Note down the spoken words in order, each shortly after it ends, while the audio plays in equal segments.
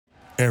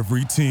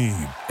Every team,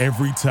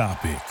 every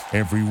topic,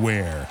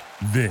 everywhere.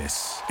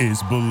 This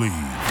is Believe.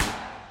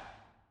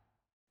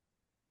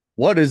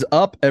 What is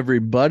up,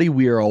 everybody?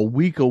 We are a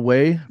week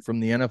away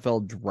from the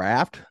NFL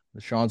draft.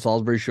 The Sean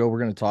Salisbury Show. We're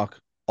going to talk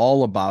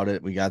all about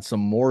it. We got some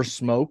more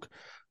smoke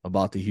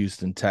about the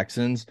Houston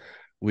Texans.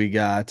 We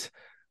got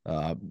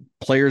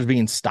players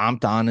being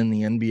stomped on in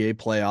the NBA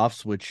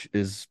playoffs, which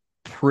is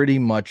pretty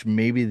much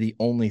maybe the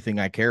only thing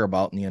I care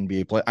about in the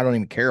NBA play. I don't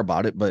even care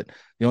about it, but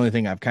the only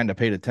thing I've kind of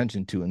paid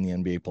attention to in the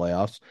NBA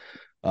playoffs.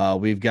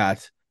 We've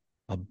got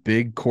a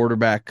big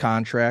quarterback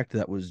contract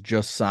that was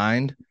just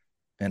signed.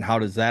 And how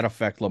does that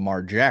affect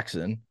Lamar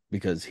Jackson?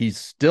 Because he's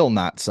still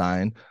not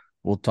signed.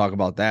 We'll talk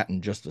about that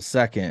in just a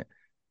second.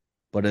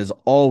 But as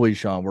always,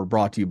 Sean, we're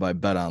brought to you by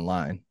Bet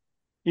Online.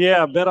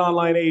 Yeah,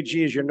 BetOnline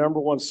AG is your number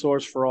one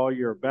source for all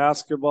your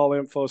basketball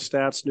info,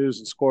 stats, news,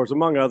 and scores,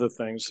 among other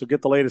things. So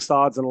get the latest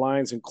odds and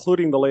lines,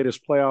 including the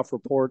latest playoff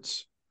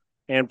reports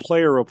and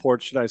player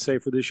reports, should I say,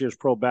 for this year's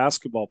pro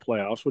basketball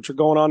playoffs, which are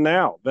going on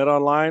now.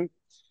 BetOnline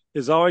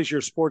is always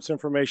your sports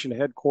information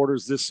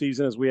headquarters this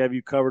season, as we have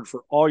you covered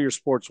for all your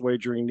sports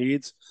wagering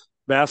needs.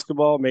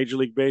 Basketball, Major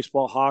League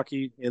Baseball,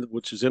 hockey,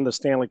 which is in the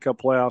Stanley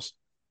Cup playoffs,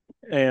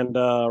 and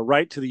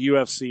right to the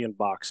UFC and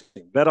boxing.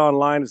 Bet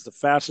Online is the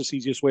fastest,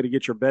 easiest way to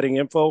get your betting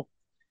info.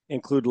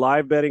 Include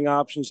live betting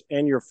options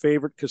and your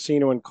favorite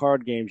casino and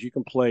card games you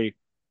can play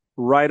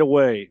right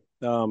away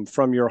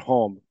from your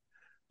home.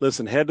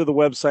 Listen, head to the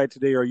website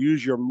today or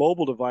use your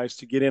mobile device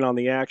to get in on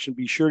the action.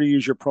 Be sure to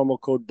use your promo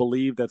code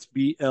BELIEVE, that's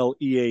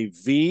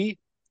BLEAV,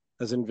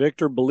 as in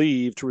Victor,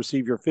 BELIEVE, to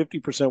receive your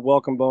 50%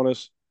 welcome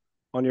bonus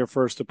on your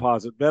first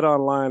deposit. Bet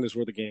Online is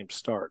where the game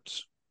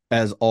starts.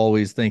 As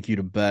always, thank you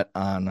to Bet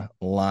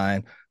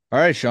Online. All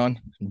right, Sean.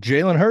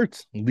 Jalen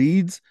Hurts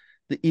leads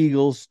the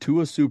Eagles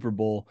to a Super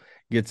Bowl,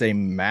 gets a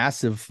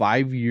massive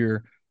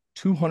 5-year,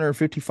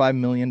 $255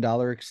 million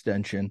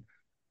extension,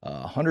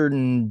 100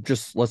 and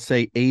just let's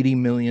say 80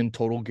 million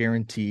total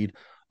guaranteed.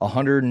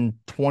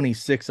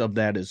 126 of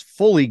that is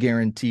fully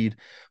guaranteed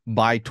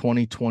by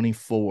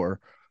 2024.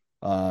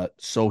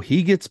 So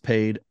he gets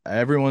paid.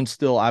 Everyone's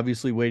still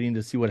obviously waiting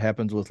to see what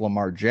happens with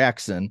Lamar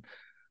Jackson.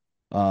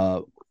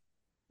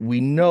 We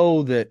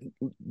know that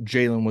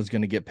Jalen was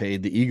going to get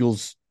paid. The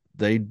Eagles,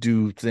 they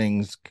do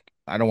things,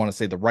 I don't want to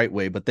say the right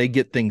way, but they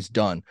get things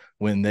done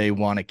when they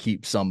want to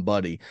keep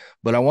somebody.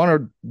 But I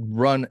want to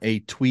run a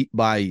tweet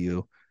by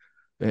you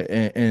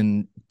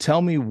and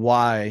tell me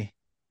why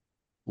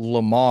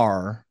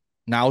Lamar,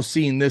 now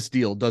seeing this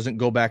deal, doesn't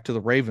go back to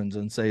the Ravens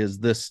and say, is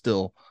this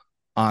still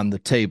on the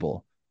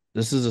table?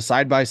 This is a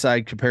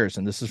side-by-side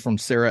comparison. This is from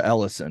Sarah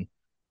Ellison,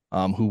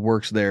 who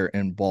works there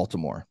in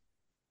Baltimore.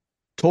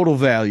 Total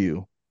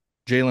value,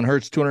 Jalen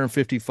Hurts,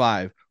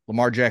 255.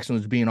 Lamar Jackson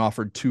was being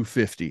offered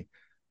 250.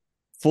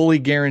 Fully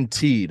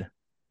guaranteed,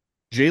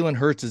 Jalen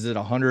Hurts is at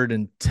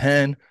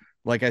 110.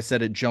 Like I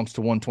said, it jumps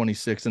to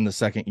 126 in the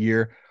second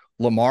year.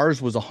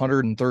 Lamar's was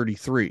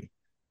 133.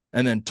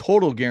 And then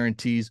total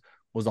guarantees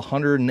was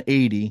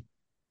 180.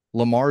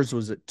 Lamar's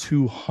was at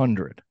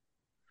 200.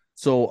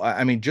 So,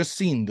 I mean, just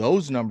seeing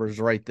those numbers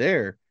right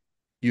there,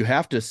 you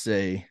have to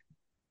say,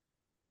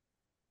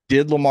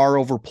 did Lamar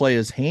overplay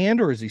his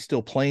hand, or is he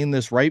still playing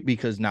this right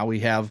because now we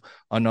have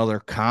another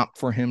comp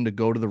for him to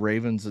go to the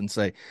Ravens and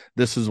say,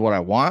 this is what I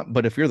want?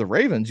 But if you're the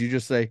Ravens, you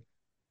just say,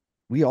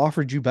 we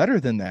offered you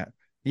better than that.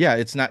 Yeah,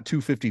 it's not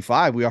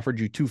 255. We offered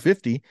you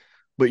 250,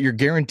 but your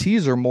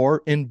guarantees are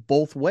more in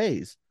both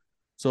ways.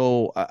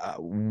 So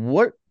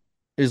what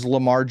is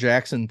Lamar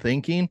Jackson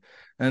thinking?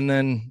 And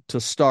then to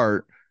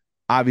start,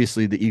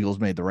 obviously the Eagles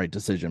made the right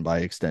decision by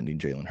extending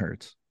Jalen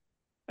Hurts.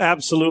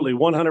 Absolutely,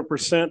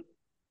 100%.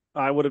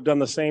 I would have done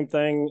the same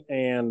thing,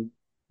 and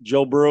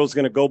Joe Burrow's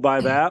going to go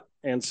by that,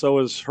 and so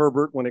is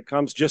Herbert when it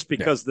comes, just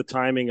because the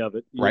timing of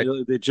it. Right.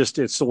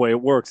 It's the way it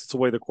works. It's the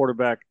way the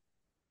quarterback,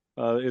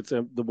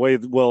 the way,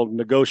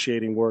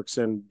 negotiating works.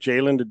 And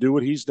Jalen, to do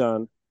what he's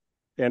done,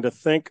 and to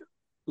think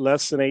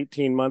less than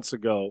 18 months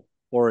ago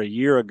or a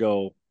year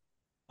ago,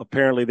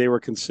 apparently they were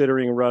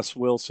considering Russ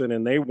Wilson,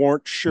 and they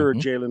weren't sure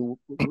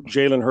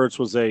Jalen Hurts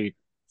was a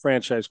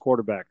franchise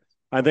quarterback.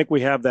 I think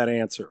we have that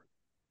answer.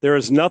 There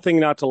is nothing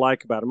not to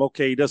like about him.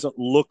 Okay, he doesn't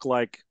look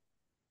like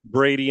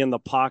Brady in the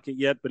pocket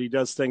yet, but he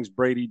does things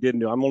Brady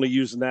didn't do. I'm only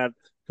using that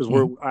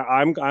because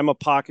I'm a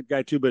pocket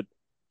guy too, but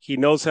he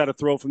knows how to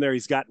throw from there.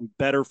 He's gotten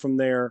better from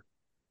there.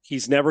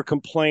 He's never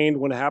complained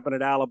when it happened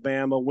at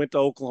Alabama, went to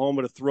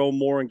Oklahoma to throw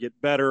more and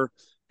get better.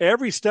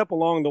 Every step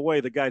along the way,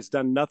 the guy's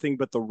done nothing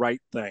but the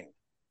right thing.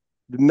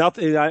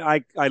 Nothing.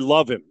 I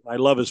love him. I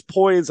love his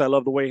poise. I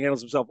love the way he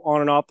handles himself on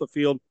and off the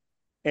field,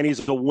 and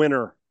he's a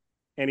winner.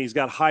 And he's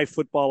got high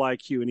football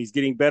IQ, and he's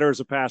getting better as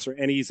a passer,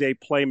 and he's a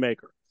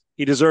playmaker.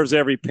 He deserves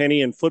every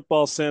penny in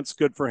football sense.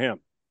 Good for him.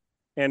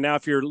 And now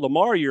if you're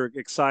Lamar, you're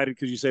excited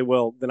because you say,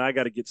 well, then I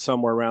got to get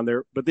somewhere around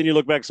there. But then you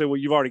look back and say, well,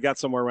 you've already got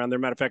somewhere around there.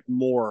 Matter of fact,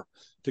 more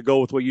to go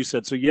with what you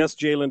said. So, yes,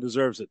 Jalen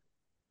deserves it.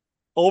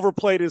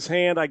 Overplayed his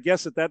hand, I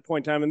guess, at that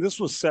point in time. And this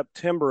was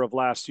September of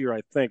last year,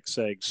 I think,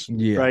 Segs,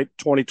 right?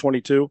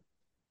 2022.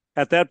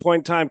 At that point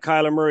in time,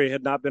 Kyler Murray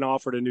had not been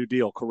offered a new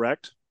deal,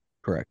 correct?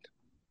 Correct.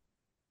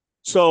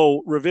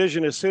 So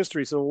revisionist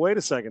history. So wait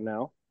a second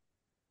now.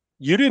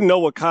 You didn't know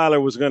what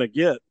Kyler was going to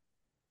get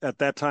at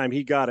that time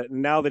he got it.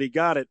 And now that he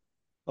got it,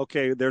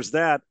 okay, there's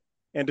that.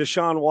 And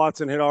Deshaun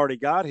Watson had already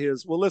got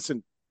his. Well,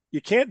 listen, you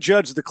can't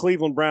judge the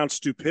Cleveland Browns'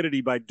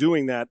 stupidity by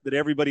doing that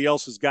everybody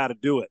else has got to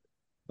do it.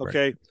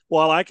 Okay. Right.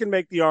 While I can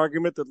make the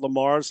argument that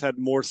Lamar's had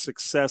more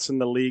success in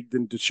the league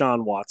than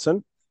Deshaun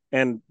Watson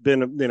and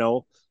been,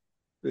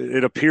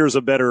 it appears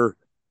a better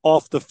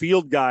off the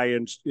field guy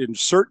in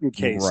certain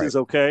cases.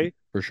 Right. Okay.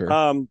 For sure.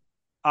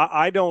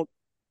 I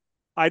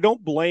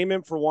don't blame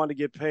him for wanting to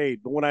get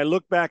paid. But when I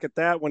look back at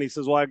that, when he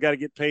says, well, I've got to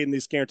get paid in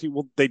these guarantees,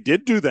 well, they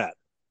did do that.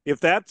 If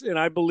that's, and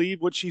I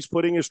believe what she's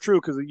putting is true,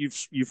 because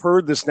you've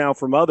heard this now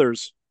from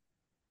others.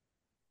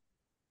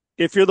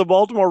 If you're the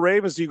Baltimore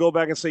Ravens, do you go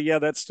back and say, yeah,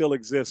 that still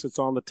exists, it's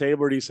on the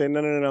table? Or do you say,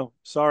 no,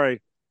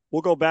 sorry,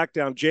 we'll go back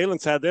down?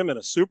 Jalen's had them in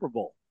a Super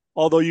Bowl,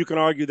 although you can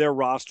argue their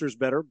roster's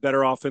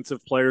better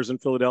offensive players in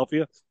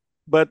Philadelphia.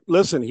 But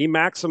listen, he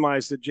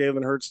maximized it,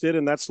 Jalen Hurts did,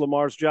 and that's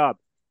Lamar's job.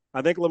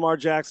 I think Lamar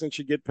Jackson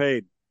should get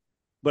paid,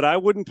 but I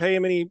wouldn't pay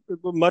him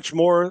much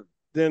more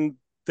than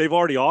they've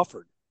already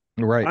offered.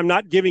 Right. I'm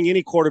not giving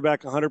any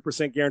quarterback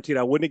 100% guaranteed.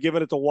 I wouldn't have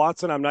given it to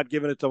Watson. I'm not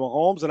giving it to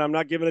Mahomes, and I'm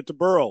not giving it to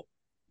Burrow.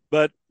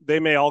 But they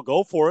may all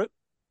go for it.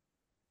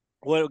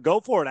 Well,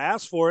 go for it,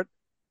 ask for it.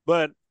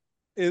 But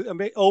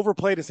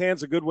overplayed his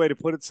hands, a good way to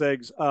put it,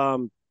 Segs.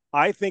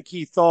 I think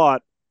he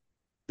thought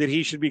that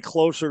he should be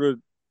closer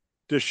to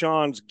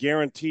Deshaun's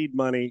guaranteed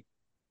money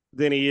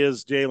than he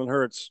is Jalen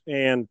Hurts.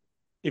 And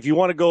if you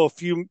want to go a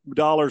few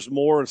dollars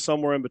more or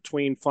somewhere in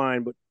between,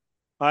 fine. But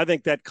I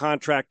think that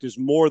contract is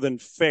more than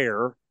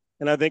fair.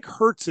 And I think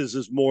Hurts's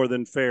is more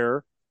than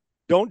fair.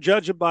 Don't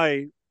judge it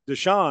by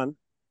Deshaun.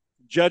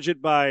 Judge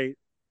it by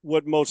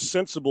what most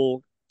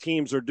sensible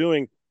teams are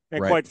doing.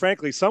 And quite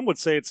frankly, some would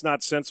say it's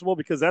not sensible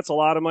because that's a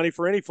lot of money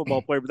for any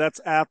football player, but that's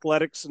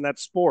athletics and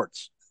that's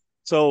sports.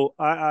 So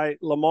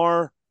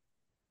Lamar,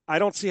 I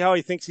don't see how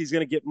he thinks he's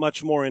going to get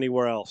much more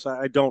anywhere else.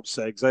 I don't,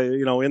 Segs.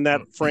 In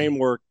that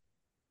framework,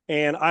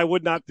 and I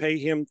would not pay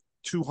him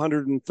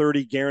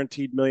 $230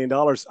 guaranteed $1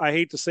 million. I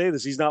hate to say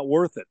this, he's not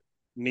worth it.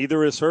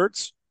 Neither is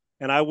Hurts,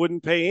 and I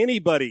wouldn't pay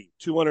anybody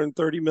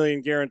 $230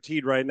 million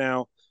guaranteed right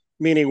now,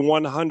 meaning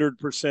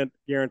 100%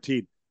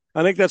 guaranteed.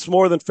 I think that's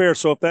more than fair.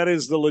 So if that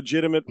is the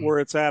legitimate where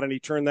it's at, and he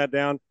turned that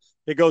down,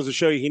 it goes to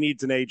show you he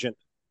needs an agent,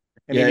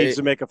 and he needs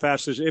to make a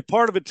fast decision.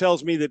 Part of it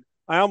tells me that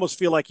I almost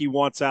feel like he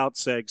wants out,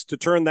 Segs. To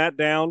turn that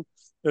down,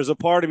 there's a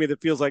part of me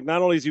that feels like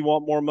not only does he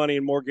want more money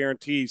and more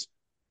guarantees,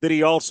 that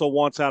he also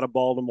wants out of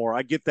Baltimore.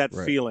 I get that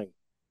feeling.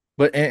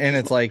 But and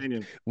it's like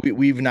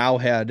we've now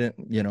had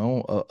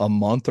a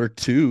month or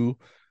two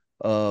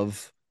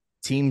of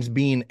teams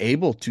being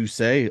able to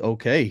say,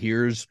 okay,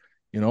 here's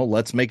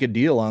let's make a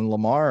deal on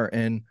Lamar,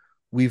 and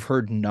we've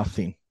heard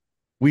nothing.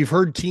 We've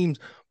heard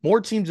more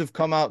teams have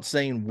come out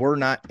saying we're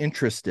not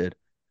interested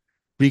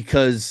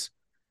because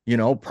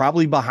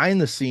probably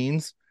behind the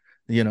scenes,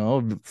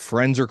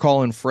 friends are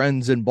calling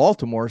friends in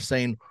Baltimore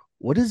saying,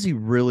 what is he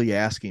really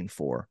asking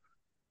for?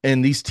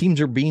 And these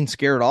teams are being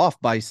scared off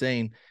by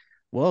saying,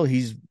 well,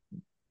 he's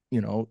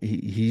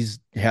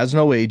has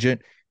no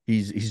agent.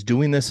 He's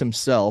doing this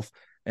himself.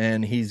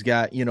 And he's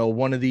got,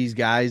 one of these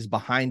guys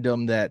behind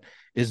him that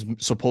is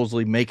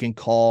supposedly making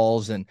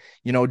calls and,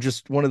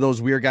 just one of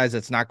those weird guys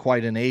that's not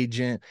quite an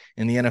agent.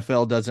 And the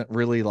NFL doesn't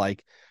really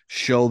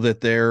show that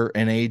they're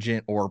an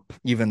agent or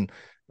even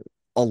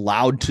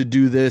allowed to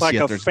do this. Like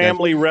a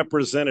family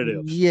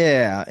representative.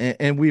 Yeah.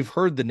 And we've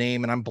heard the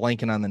name, and I'm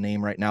blanking on the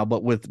name right now,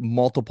 but with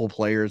multiple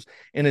players,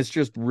 and it's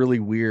just really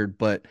weird.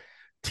 But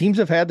teams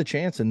have had the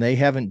chance and they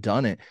haven't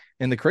done it.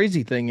 And the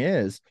crazy thing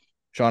is,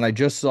 Sean, I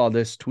just saw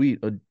this tweet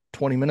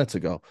 20 minutes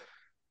ago.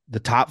 The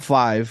top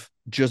 5,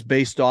 just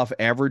based off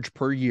average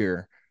per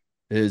year,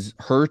 is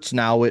Hurts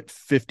now at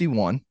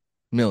 51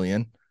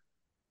 million.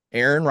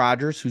 Aaron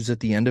Rodgers, who's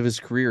at the end of his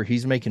career,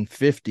 he's making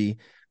 50.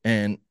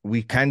 And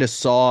we kind of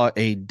saw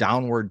a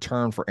downward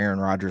turn for Aaron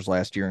Rodgers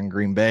last year in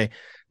Green Bay.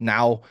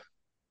 Now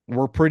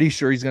we're pretty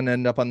sure he's going to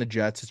end up on the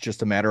Jets. It's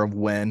just a matter of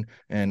when.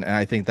 And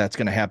I think that's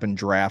going to happen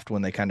draft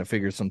when they kind of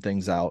figure some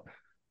things out.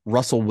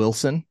 Russell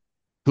Wilson,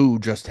 who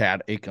just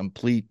had a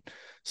complete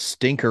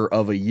stinker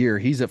of a year.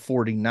 He's at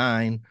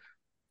 49.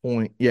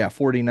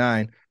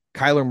 49.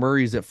 Kyler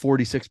Murray's at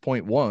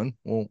 46.1.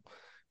 Well,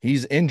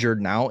 he's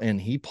injured now,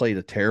 and he played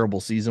a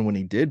terrible season when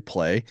he did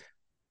play.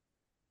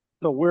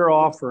 So we're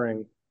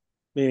offering,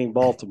 meaning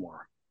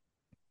Baltimore,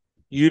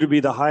 you to be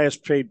the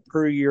highest paid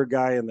per year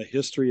guy in the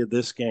history of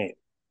this game.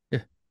 Yeah.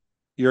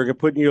 You're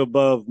putting you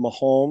above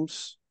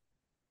Mahomes,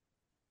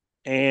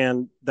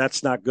 and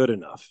that's not good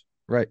enough.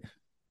 Right.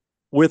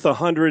 With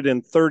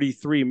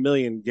 133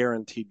 million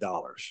guaranteed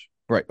dollars.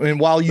 Right. And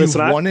while you've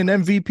won an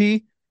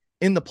MVP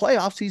in the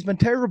playoffs, he's been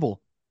terrible.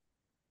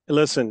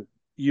 Listen,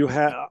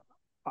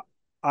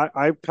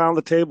 I pound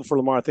the table for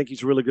Lamar. I think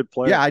he's a really good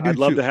player. Yeah, I do. I'd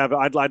love to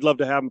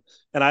have him.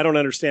 And I don't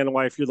understand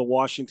why, if you're the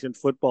Washington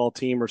football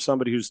team or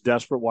somebody who's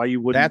desperate, why you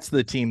wouldn't. That's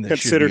the team that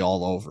should be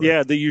all over.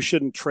 Yeah, that you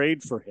shouldn't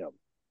trade for him.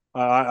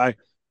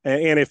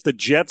 And if the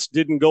Jets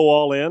didn't go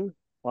all in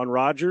on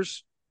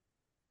Rodgers,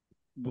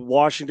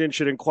 Washington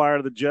should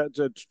inquire to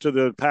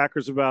the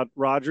Packers about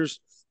Rodgers,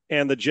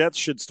 and the Jets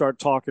should start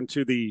talking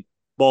to the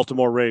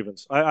Baltimore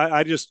Ravens.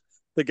 I just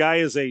the guy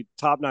is a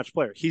top-notch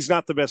player. He's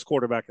not the best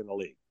quarterback in the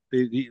league.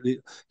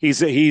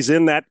 He's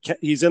in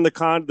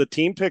the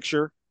team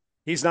picture.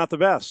 He's not the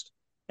best,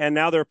 and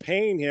now they're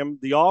paying him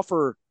the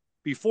offer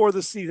before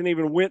the season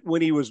even went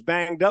when he was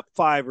banged up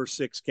 5 or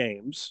 6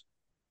 games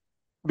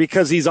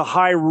because he's a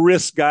high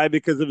risk guy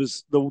because of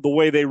the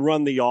way they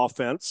run the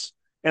offense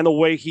and the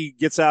way he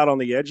gets out on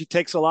the edge. He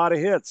takes a lot of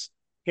hits.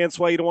 Hence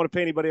why you don't want to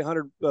pay anybody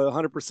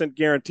 100%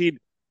 guaranteed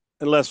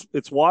unless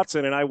it's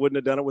Watson, and I wouldn't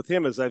have done it with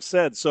him, as I've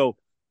said. So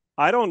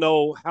I don't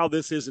know how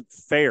this isn't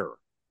fair.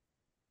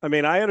 I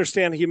mean, I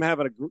understand him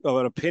having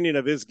an opinion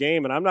of his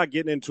game, and I'm not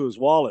getting into his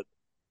wallet.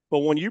 But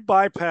when you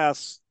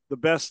bypass the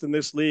best in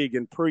this league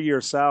in per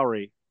year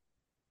salary,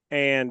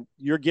 and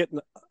you're getting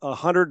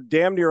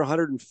damn near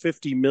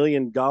 $150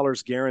 million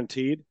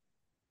guaranteed,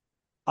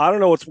 I don't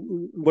know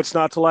what's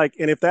not to like.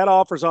 And if that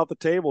offer's off the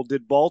table,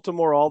 did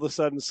Baltimore all of a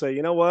sudden say,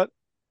 you know what,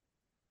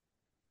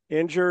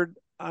 injured?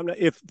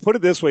 If put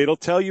it this way, it'll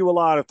tell you a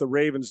lot if the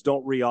Ravens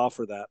don't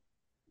reoffer that.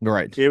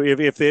 Right.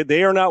 If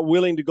they are not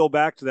willing to go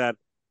back to that,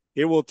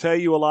 it will tell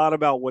you a lot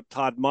about what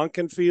Todd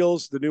Monken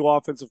feels, the new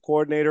offensive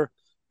coordinator,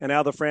 and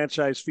how the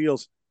franchise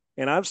feels.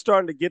 And I'm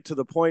starting to get to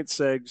the point,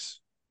 Segs,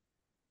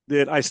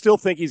 that I still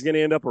think he's going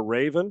to end up a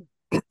Raven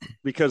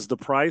because the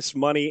price,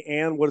 money,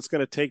 and what it's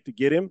going to take to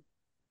get him.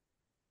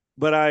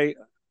 But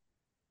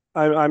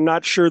I'm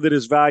not sure that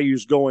his value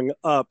is going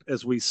up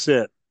as we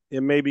sit.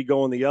 It may be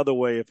going the other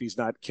way if he's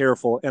not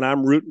careful, and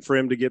I'm rooting for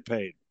him to get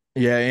paid.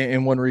 Yeah,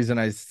 and one reason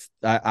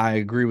I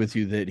agree with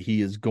you that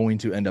he is going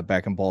to end up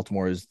back in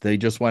Baltimore is they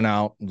just went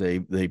out, they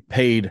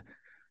paid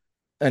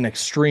an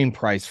extreme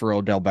price for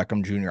Odell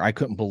Beckham Jr. I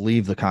couldn't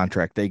believe the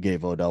contract they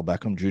gave Odell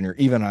Beckham Jr.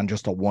 even on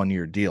just a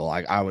 1-year deal.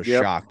 I was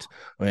shocked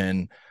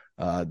when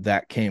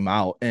that came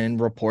out,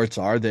 and reports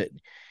are that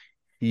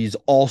he's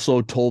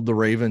also told the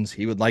Ravens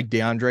he would like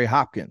DeAndre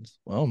Hopkins.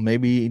 Well,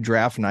 maybe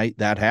draft night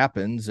that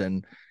happens,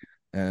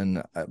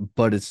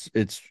 but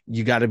it's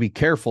you got to be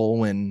careful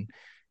when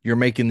you're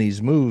making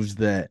these moves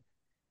that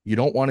you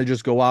don't want to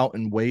just go out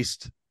and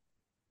waste,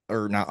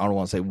 or not, I don't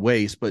want to say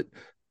waste, but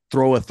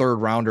throw a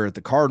 3rd rounder at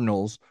the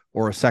Cardinals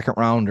or a 2nd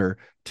rounder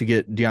to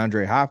get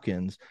DeAndre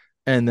Hopkins.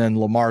 And then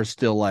Lamar's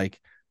still like,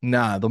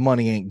 nah, the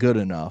money ain't good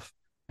enough.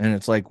 And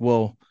it's like,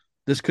 well,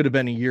 this could have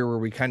been a year where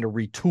we kind of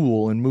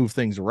retool and move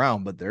things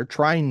around, but they're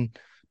trying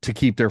to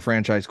keep their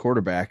franchise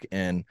quarterback.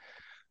 And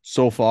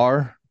so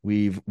far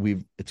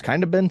it's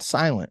kind of been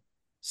silent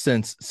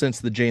since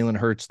the Jalen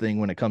Hurts thing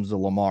when it comes to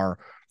Lamar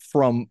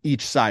from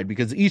each side,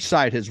 because each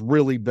side has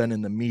really been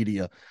in the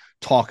media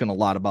talking a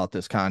lot about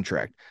this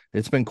contract.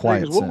 It's been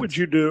quiet. What would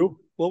you do?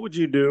 What would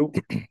you do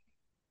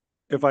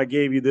if I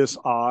gave you this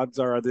odds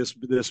or this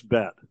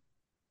bet?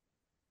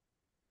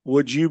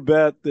 Would you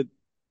bet that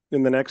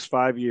in the next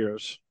 5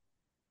 years,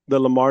 the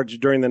Lamar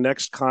during the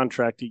next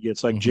contract he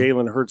gets, like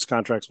Jalen Hurts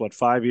contract's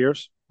 5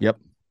 years? Yep.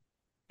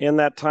 In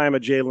that time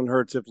of Jalen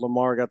Hurts, if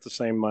Lamar got the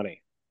same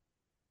money,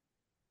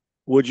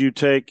 would you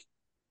think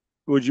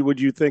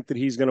that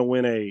he's going to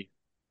win a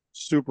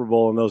Super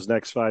Bowl in those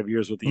next 5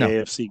 years with the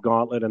AFC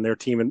Gauntlet and their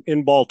team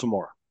in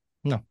Baltimore?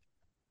 No.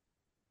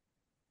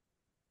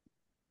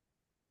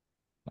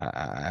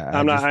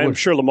 I'm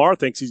sure Lamar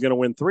thinks he's going to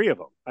win 3 of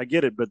them. I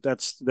get it, but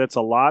that's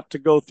a lot to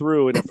go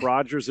through. And if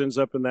Rodgers ends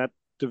up in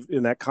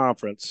that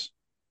conference,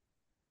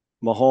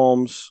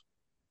 Mahomes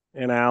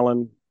and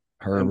Allen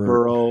and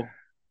Burrow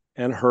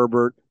and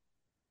Herbert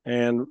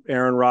and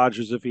Aaron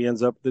Rodgers, if he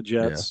ends up with the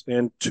Jets,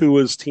 and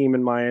Tua's team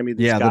in Miami,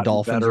 the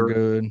Dolphins are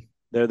good.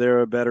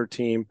 They're a better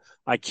team.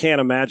 I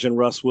can't imagine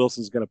Russ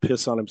Wilson's going to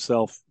piss on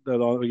himself,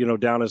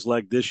 down his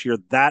leg this year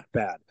that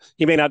bad.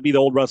 He may not be the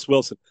old Russ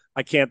Wilson.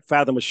 I can't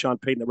fathom with Sean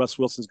Payton that Russ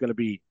Wilson's going to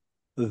be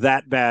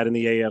that bad in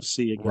the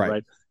AFC again,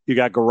 right? You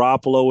got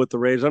Garoppolo with the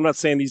Raiders. I'm not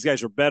saying these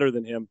guys are better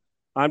than him.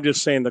 I'm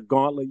just saying the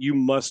gauntlet you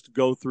must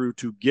go through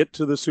to get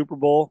to the Super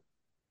Bowl.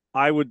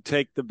 I would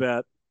take the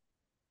bet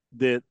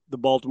that the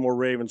Baltimore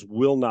Ravens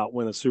will not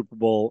win a Super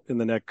Bowl in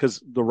the next,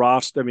 because the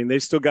roster, I mean, they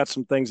still got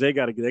some things they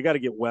got to get. They got to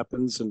get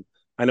weapons, and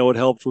I know it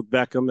helps with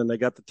Beckham, and they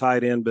got the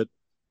tight end, but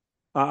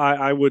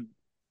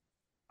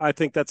I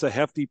think that's a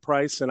hefty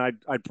price, and I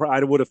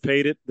would have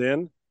paid it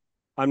then.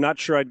 I'm not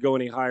sure I'd go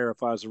any higher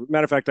if I was.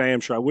 Matter of fact, I am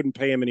sure I wouldn't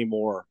pay him any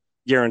more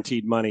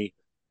guaranteed money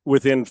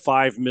within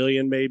 $5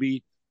 million, maybe.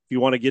 If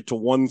you want to get to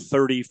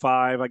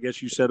 135, I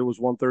guess you said it was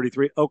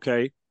 133.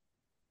 Okay.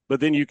 But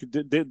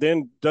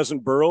then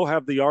doesn't Burrow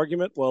have the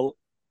argument? Well,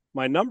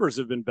 my numbers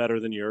have been better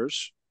than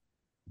yours.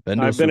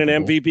 I've been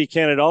an MVP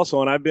candidate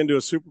also, and I've been to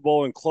a Super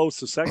Bowl and close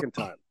the second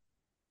time.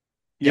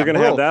 You're going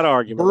to have that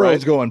argument.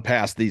 Burrow's going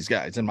past these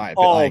guys, in my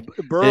opinion.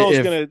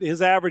 Burrow's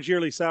his average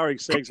yearly salary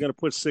is going to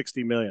put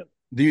 $60 million.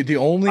 The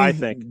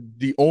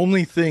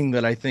only thing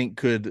that I think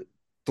could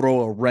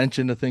throw a wrench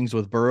into things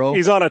with Burrow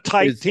He's on a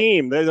tight is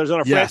team. There's on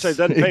a franchise yes,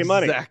 that doesn't pay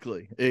money.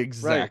 exactly. Right.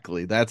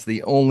 Exactly. That's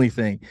the only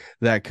thing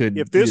that could,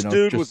 If this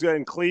dude was just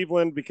in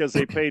Cleveland because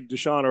they paid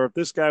Deshaun, or if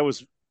this guy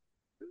was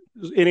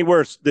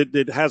anywhere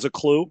that has a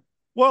clue,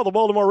 well, the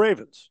Baltimore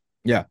Ravens,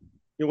 yeah.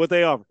 what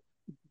they offer.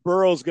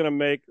 Burrow's going to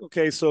make,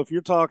 okay, so if you're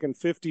talking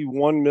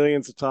 51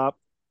 million a top,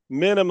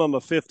 minimum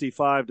of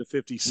 55 to Yeah.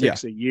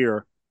 56 a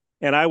year,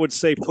 and I would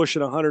say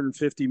pushing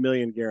 150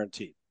 million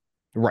guaranteed.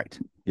 Right.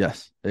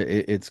 Yes.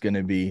 It's going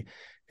to be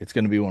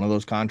one of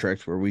those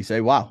contracts where we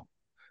say, wow,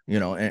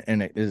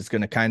 and it's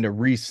going to kind of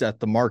reset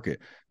the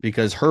market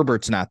because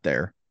Herbert's not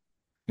there.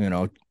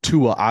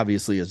 Tua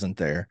obviously isn't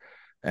there.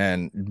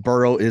 And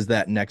Burrow is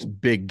that next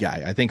big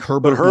guy. I think But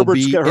Herbert will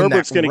Herbert's be in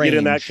that going to get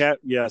in that range. cat.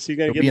 Yes, he's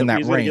going He'll to get be in that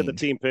he's going to get the range.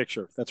 team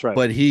picture. That's right.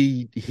 But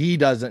he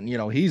doesn't,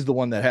 he's the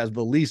one that has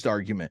the least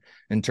argument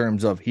in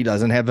terms of he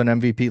doesn't have an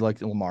MVP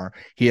like Lamar.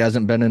 He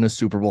hasn't been in a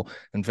Super Bowl.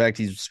 In fact,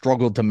 he's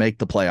struggled to make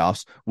the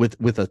playoffs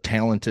with a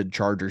talented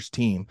Chargers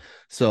team.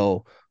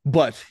 So,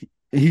 but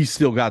he's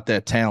still got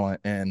that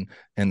talent and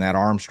that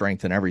arm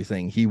strength and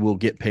everything. He will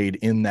get paid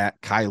in that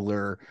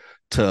Kyler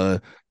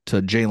to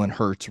Jalen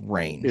Hurts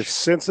range. If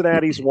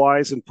Cincinnati's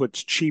wise and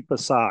puts cheap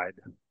aside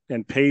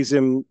and pays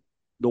him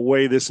the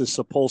way this is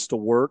supposed to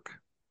work,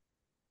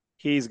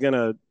 he's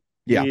gonna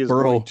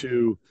Burrow.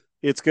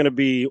 It's gonna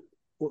be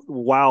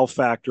wow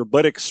factor,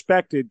 but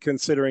expected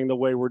considering the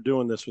way we're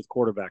doing this with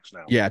quarterbacks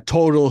now. Yeah,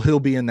 total he'll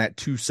be in that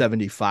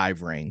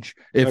 275 range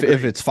if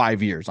it's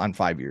 5 years on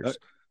 5 years.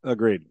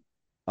 Agreed.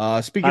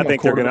 Speaking I of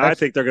think quarterbacks, I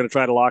think they're going to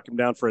try to lock him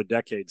down for a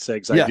decade's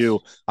sakes. Yes,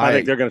 I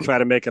think they're going to try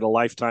to make it a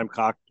lifetime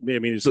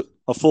it's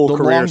a full the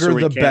career. The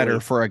longer, the better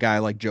for a guy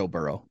like Joe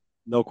Burrow.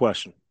 No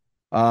question.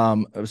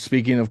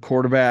 Speaking of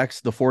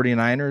quarterbacks, the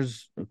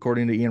 49ers,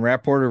 according to Ian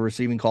Rapport, are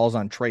receiving calls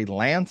on Trey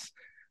Lance.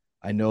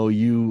 I know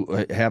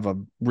you have a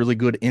really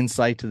good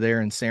insight to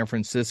there in San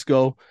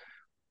Francisco.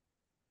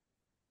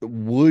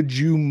 Would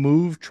you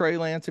move Trey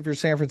Lance if you're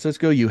San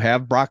Francisco? You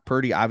have Brock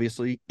Purdy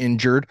obviously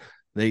injured.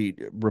 They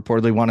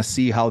reportedly want to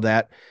see how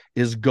that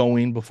is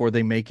going before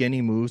they make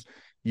any moves.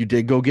 You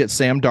did go get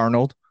Sam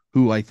Darnold,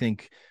 who I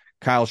think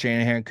Kyle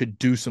Shanahan could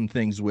do some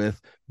things with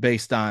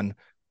based on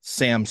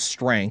Sam's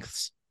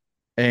strengths.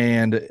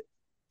 And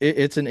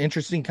it's an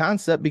interesting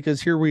concept because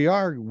here we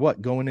are,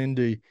 going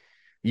into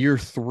year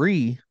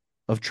 3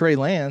 of Trey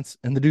Lance,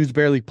 and the dude's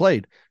barely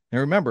played.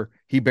 Now remember,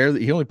 he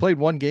only played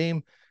one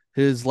game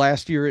his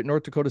last year at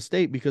North Dakota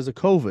State because of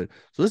COVID.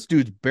 So this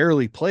dude's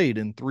barely played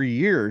in 3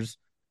 years.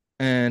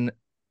 And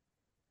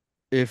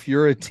if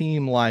you're a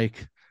team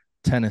like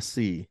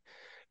Tennessee,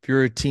 if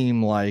you're a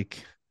team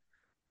like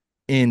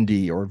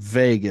Indy or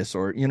Vegas,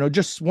 or,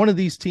 just one of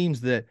these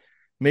teams that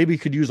maybe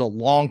could use a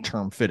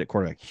long-term fit at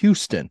quarterback,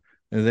 Houston,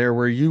 there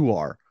where you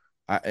are,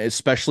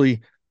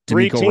 especially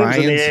Three DeMeco teams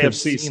Ryans in the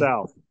AFC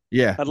South.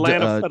 Yeah.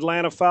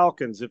 Atlanta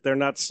Falcons, if they're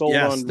not sold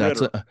on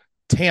Ritter.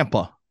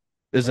 Tampa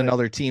is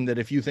another team that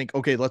if you think,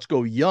 okay, let's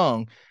go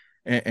young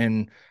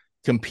and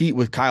compete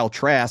with Kyle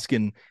Trask,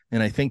 and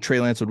I think Trey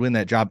Lance would win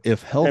that job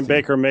if healthy. And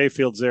Baker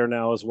Mayfield's there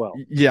now as well.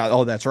 Yeah.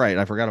 Oh, that's right.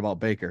 I forgot about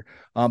Baker.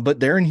 But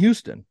they're in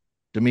Houston.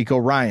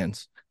 DeMeco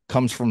Ryans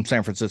comes from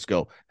San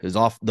Francisco.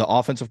 The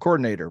offensive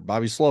coordinator,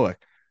 Bobby Slowick,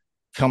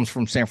 comes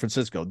from San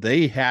Francisco.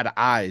 They had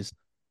eyes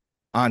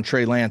on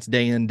Trey Lance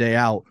day in, day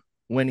out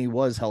when he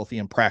was healthy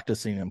and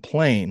practicing and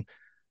playing.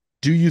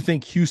 Do you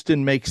think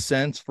Houston makes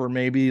sense for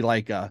maybe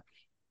like I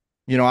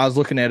was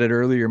looking at it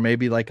earlier,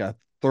 maybe like a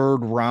 3rd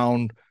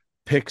round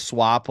pick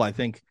swap? I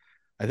think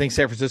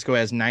San Francisco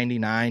has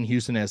 99,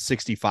 Houston has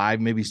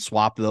 65, maybe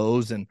swap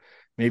those, and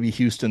maybe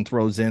Houston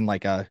throws in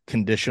like a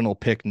conditional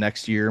pick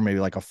next year, maybe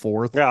like a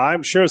 4th. Yeah,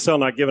 I'm sure still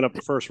not giving up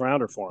a 1st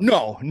rounder for him.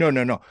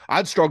 No.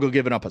 I'd struggle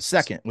giving up a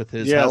 2nd with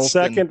his health.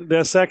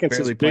 The second's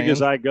as big playing.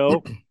 As I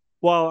go.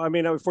 Well, I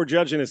mean, if we're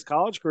judging his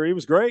college career, he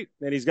was great,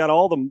 and he's got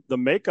all the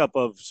makeup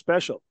of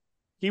special.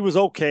 He was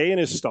okay in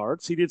his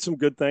starts. He did some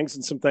good things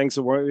and some things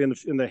that were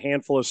in the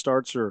handful of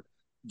starts or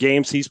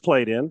games he's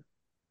played in.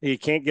 He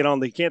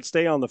can't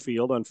stay on the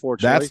field,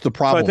 unfortunately. That's the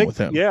problem with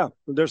him. Yeah,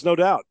 there's no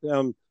doubt.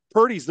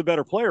 Purdy's the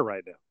better player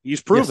right now.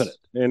 He's proven it,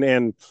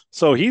 and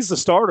so he's the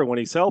starter when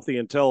he's healthy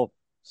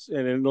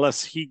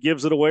unless he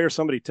gives it away or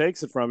somebody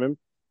takes it from him.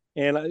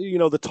 And,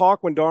 the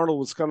talk when Darnold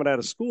was coming out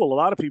of school, a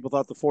lot of people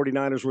thought the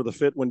 49ers were the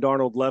fit when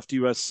Darnold left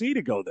USC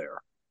to go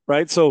there,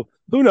 right? So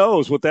who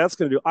knows what that's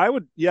going to do. I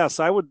would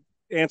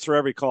answer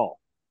every call.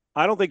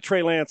 I don't think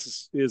Trey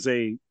Lance is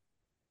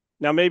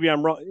now maybe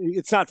I'm wrong.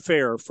 It's not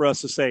fair for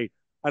us to say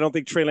I don't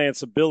think Trey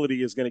Lance's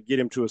ability is going to get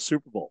him to a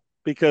Super Bowl,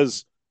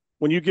 because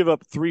when you give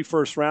up 3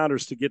 first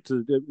rounders to get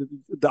to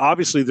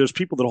obviously there's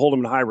people that hold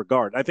him in high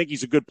regard. I think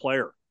he's a good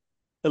player,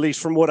 at least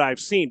from what I've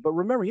seen. But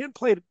remember, he hadn't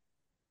played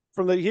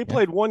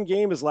played one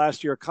game his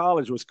last year of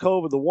college, was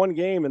COVID, the one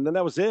game, and then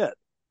that was it.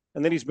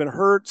 And then he's been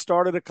hurt,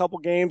 started a couple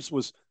games,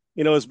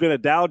 has been a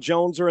Dow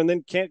Joneser, and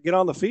then can't get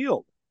on the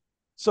field.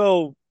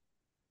 So,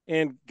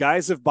 and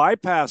guys have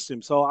bypassed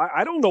him. So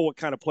I don't know what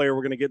kind of player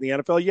we're going to get in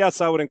the NFL.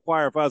 Yes, I would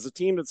inquire if I was a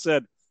team that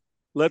said,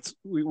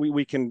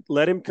 we can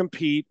let him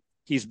compete.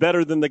 he's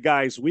better than the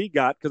guys we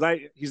got, because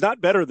he's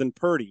not better than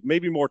Purdy,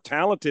 maybe more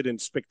talented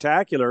and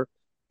spectacular.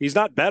 He's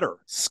not better.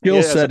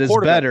 Skill set is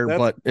better,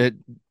 but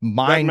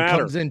mind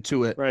matter. comes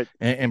into it. Right.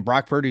 And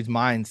Brock Purdy's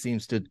mind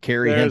seems to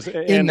carry him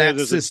in that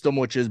system,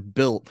 which is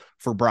built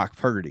for Brock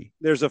Purdy.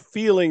 There's a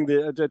feeling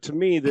that to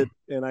me that,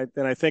 and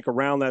I think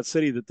around that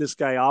city, that this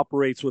guy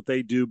operates what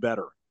they do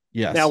better.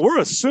 Yes. Now we're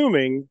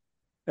assuming,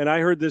 and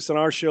I heard this on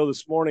our show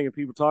this morning, and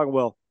people talking,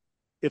 well,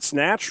 it's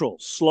natural.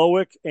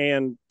 Slowick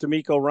and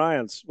DeMeco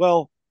Ryans.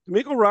 Well,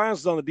 DeMeco Ryans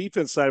is on the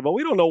defense side, but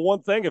we don't know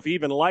one thing if he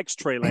even likes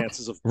Trey Lance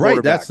as a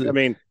quarterback. Right. I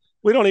mean,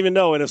 we don't even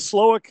know. And if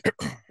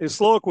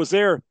Slowick was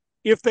there,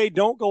 if they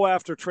don't go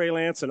after Trey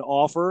Lance and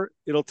offer,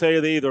 it'll tell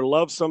you they either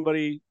love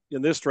somebody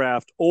in this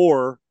draft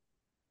or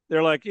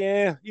they're like,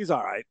 yeah, he's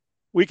all right.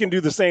 We can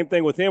do the same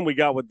thing with him we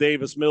got with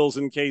Davis Mills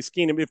and Case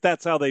Keenum, if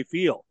that's how they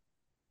feel.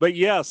 But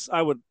yes,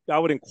 I would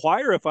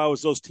inquire if I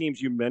was those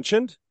teams you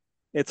mentioned.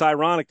 It's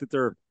ironic that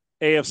they're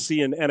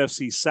AFC and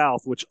NFC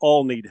South, which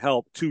all need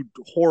help, two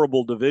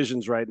horrible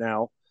divisions right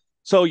now.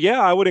 So,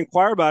 yeah, I would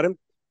inquire about him.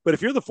 But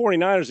if you're the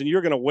 49ers and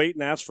you're going to wait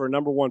and ask for a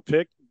number one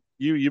pick,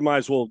 you might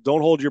as well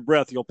don't hold your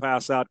breath. You'll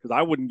pass out, because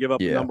I wouldn't give up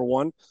the number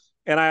one.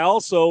 And I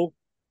also,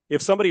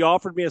 if somebody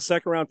offered me a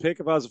second-round pick,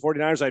 if I was the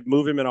 49ers, I'd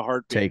move him in a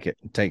heartbeat.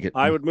 Take it.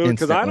 I would move,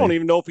 because I don't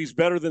even know if he's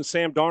better than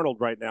Sam Darnold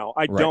right now.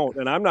 I don't,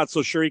 and I'm not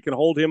so sure he can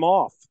hold him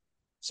off.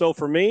 So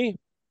for me,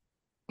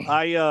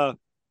 and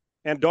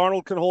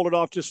Darnold can hold it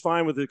off just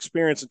fine with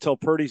experience until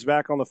Purdy's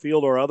back on the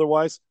field or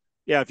otherwise.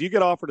 Yeah, if you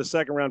get offered a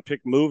second-round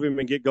pick, move him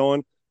and get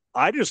going.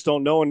 I just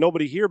don't know, and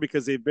nobody here,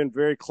 because they've been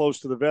very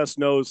close to the vest,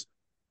 knows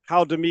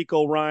how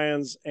DeMeco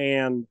Ryans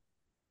and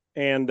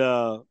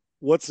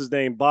what's his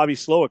name, Bobby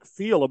Slowick,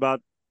 feel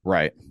about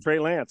Trey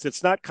Lance.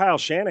 It's not Kyle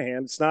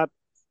Shanahan. It's not.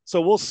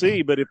 So we'll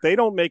see. But if they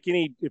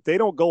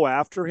don't go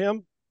after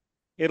him,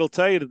 it'll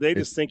tell you that they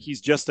just think he's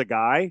just a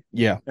guy.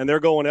 Yeah. And they're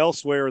going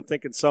elsewhere and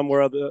thinking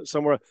somewhere.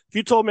 If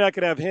you told me I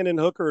could have Hendon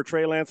Hooker or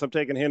Trey Lance, I'm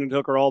taking Hendon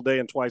Hooker all day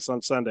and twice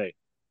on Sunday.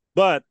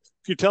 But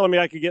if you're telling me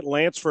I could get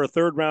Lance for a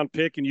third-round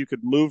pick and you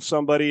could move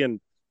somebody and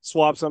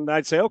swap something,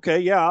 I'd say, okay,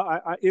 yeah,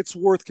 it's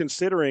worth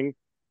considering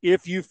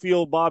if you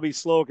feel Bobby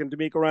Slowick and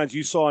DeMeco Ryans,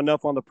 you saw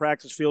enough on the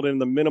practice field in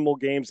the minimal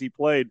games he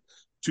played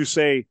to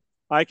say,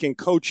 I can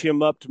coach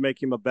him up to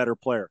make him a better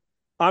player.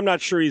 I'm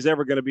not sure he's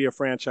ever going to be a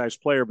franchise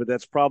player, but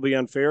that's probably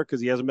unfair because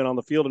he hasn't been on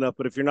the field enough.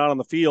 But if you're not on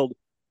the field,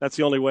 that's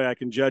the only way I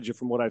can judge you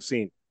from what I've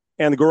seen.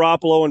 And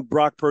Garoppolo and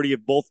Brock Purdy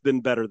have both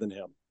been better than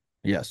him.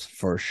 Yes,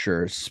 for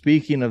sure.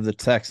 Speaking of the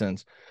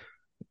Texans,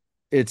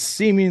 it's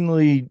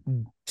seemingly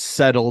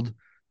settled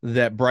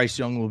that Bryce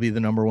Young will be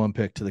the number one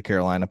pick to the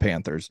Carolina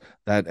Panthers.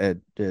 That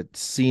it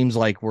seems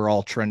like we're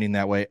all trending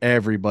that way.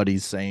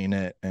 Everybody's saying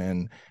it,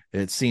 and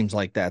it seems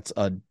like that's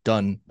a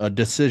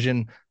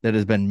decision that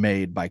has been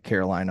made by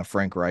Carolina,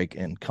 Frank Reich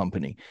and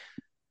company.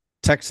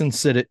 Texans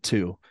sit at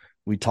 2.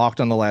 We talked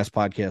on the last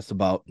podcast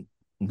about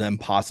them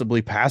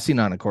possibly passing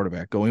on a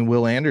quarterback, going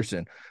Will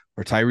Anderson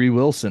or Tyree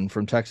Wilson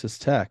from Texas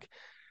Tech.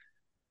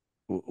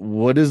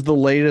 What is the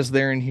latest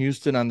there in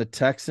Houston on the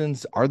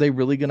Texans? Are they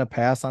really going to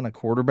pass on a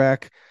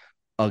quarterback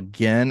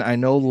again? I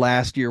know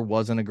last year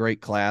wasn't a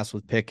great class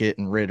with Pickett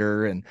and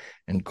Ritter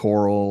and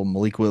Coral,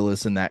 Malik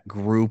Willis and that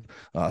group,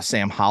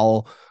 Sam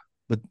Howell,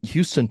 but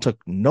Houston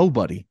took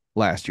nobody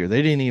last year.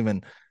 They didn't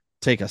even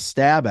take a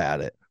stab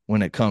at it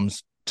when it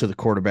comes to the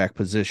quarterback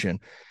position.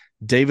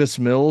 Davis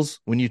Mills,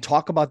 when you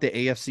talk about the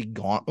AFC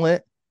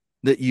gauntlet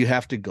that you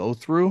have to go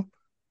through,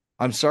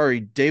 I'm sorry,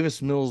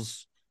 Davis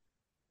Mills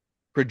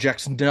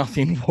projects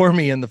nothing for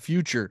me in the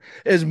future,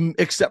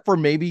 except for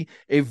maybe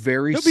a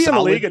very He'll be in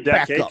the league a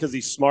decade backup. Because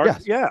he's smart.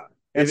 Yes. Yeah.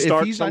 And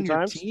if he's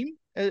sometimes on your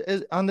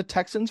team on the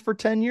Texans for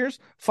 10 years,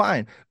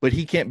 fine. But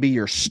he can't be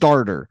your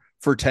starter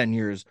for 10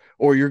 years,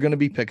 or you're going to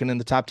be picking in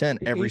the top 10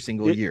 every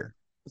single year.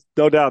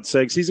 No doubt,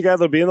 Segs. He's a guy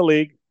that'll be in the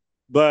league,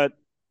 but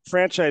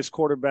franchise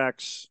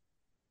quarterbacks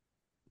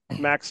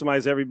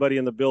maximize everybody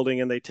in the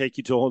building, and they take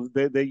you to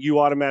you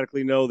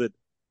automatically know that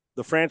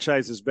the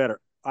franchise is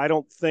better. I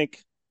don't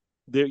think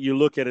that you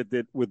look at it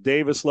that with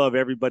Davis Love,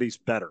 everybody's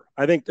better.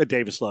 I think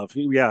Davis Love,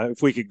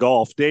 if we could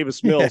golf,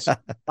 Davis Mills,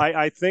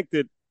 I think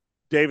that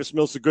Davis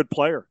Mills is a good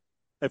player.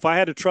 If I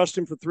had to trust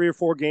him for 3 or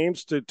 4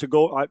 games to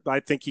go, I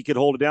think he could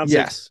hold it down.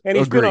 Yes, and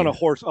he's been on a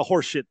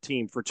horseshit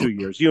team for 2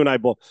 years. You and I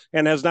both,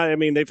 and has not. I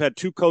mean, they've had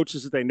 2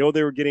 coaches that they know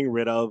they were getting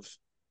rid of,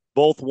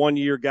 both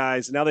 1-year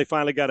guys. Now they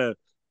finally got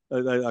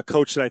a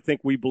coach that I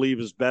think we believe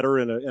is better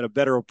and a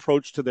better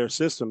approach to their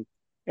system.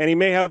 And he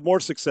may have more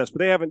success,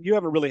 but you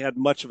haven't really had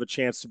much of a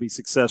chance to be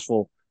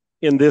successful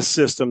in this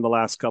system the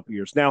last couple of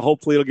years. Now,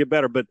 hopefully it'll get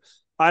better, but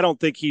I don't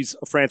think he's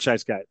a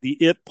franchise guy. The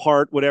it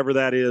part, whatever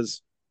that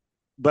is,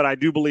 but I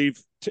do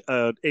believe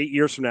 8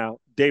 years from now,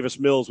 Davis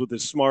Mills with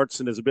his smarts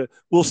and his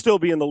will still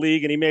be in the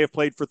league, and he may have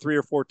played for 3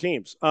 or 4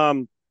 teams.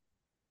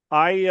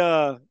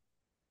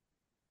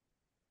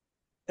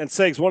 And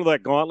Segs, one of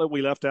that gauntlet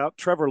we left out,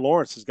 Trevor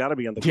Lawrence has got to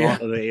be on the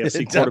gauntlet of the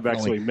AFC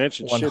quarterbacks that we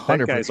mentioned. Shit,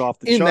 that guy's off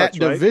the charts, in that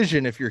right?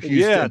 division, if you're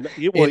Houston,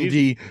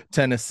 Indy,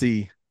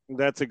 Tennessee.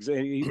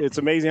 It's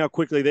amazing how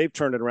quickly they've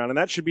turned it around. And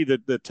that should be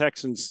the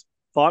Texans'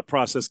 thought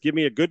process. Give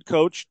me a good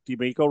coach,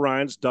 D'Amico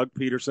Ryans, Doug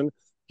Peterson.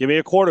 Give me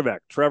a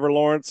quarterback, Trevor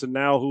Lawrence, and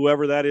now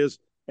whoever that is,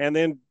 and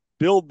then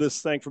build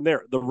this thing from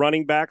there. The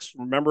running backs,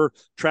 remember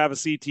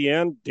Travis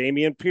Etienne,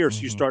 Damian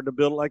Pierce. You starting to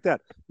build it like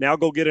that. Now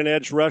go get an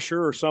edge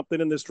rusher or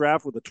something in this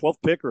draft with the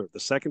 12th pick or the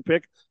second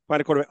pick.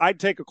 Find a quarterback. I'd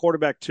take a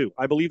quarterback too.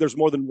 I believe there's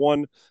more than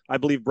one. I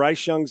believe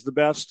Bryce Young's the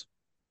best.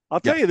 I'll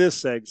tell you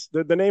this, Segs.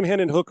 The name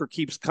Hendon Hooker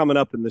keeps coming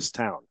up in this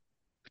town.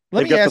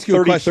 Let me ask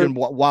you a question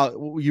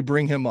while you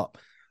bring him up.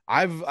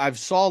 I've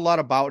saw a lot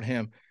about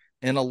him,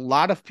 and a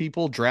lot of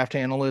people, draft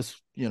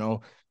analysts,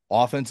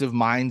 offensive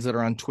minds that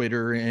are on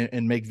Twitter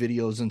and make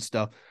videos and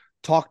stuff,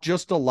 talk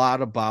just a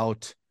lot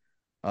about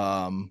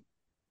that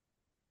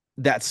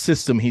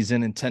system he's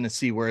in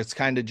Tennessee, where it's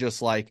kind of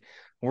just like,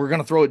 we're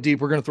going to throw it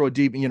deep. We're going to throw it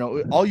deep.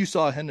 All you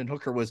saw Hendon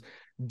Hooker was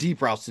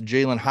deep routes to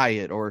Jalen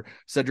Hyatt or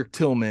Cedric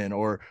Tillman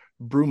or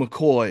Brew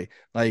McCoy.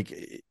 Like,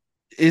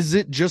 is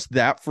it just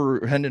that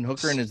for Hendon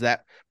Hooker? And is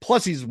that,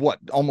 plus he's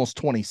almost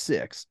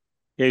 26.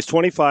 Yeah, he's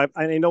 25.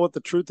 And you know what the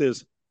truth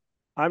is?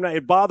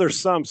 It bothers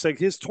some. Saying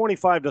his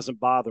 25 doesn't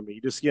bother me.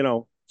 Just,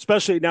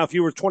 especially now, if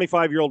you were a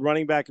 25-year-old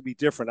running back, it'd be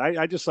different.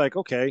 I just like,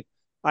 okay,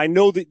 I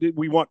know that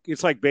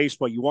it's like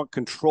baseball. You want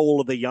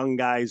control of the young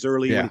guys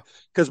early.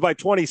 Because by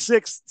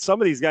 26, some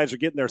of these guys are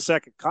getting their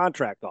second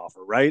contract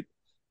offer, right?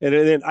 And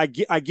then I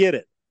get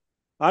it.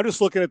 I'm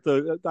just looking at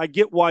I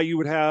get why you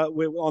would have,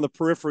 on the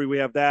periphery, we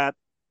have that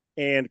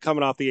and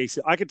coming off the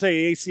ACL. I can tell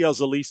you ACL is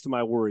the least of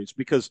my worries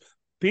because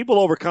people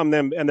overcome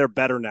them and they're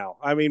better now.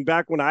 I mean,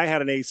 back when I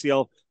had an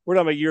ACL, we're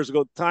talking about years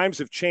ago, times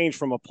have changed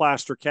from a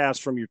plaster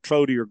cast from your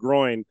toe to your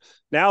groin.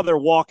 Now they're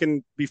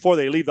walking before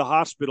they leave the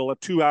hospital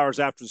 2 hours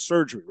after the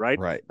surgery, right?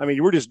 Right. I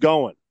mean, we're just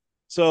going.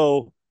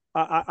 So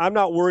I'm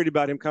not worried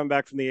about him coming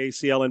back from the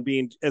ACL and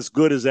being as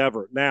good as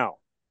ever. Now,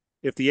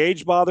 if the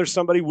age bothers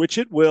somebody, which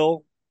it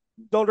will,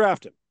 don't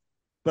draft him.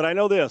 But I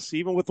know this,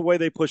 even with the way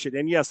they push it,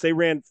 and yes, they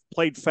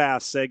played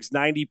fast, Segs,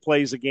 90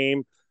 plays a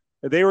game.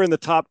 They were in the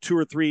top 2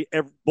 or 3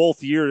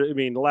 both years. I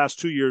mean, the last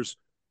 2 years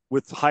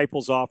with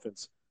Heupel's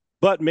offense.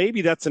 But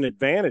maybe that's an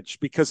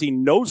advantage because he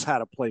knows how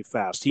to play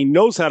fast. He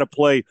knows how to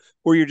play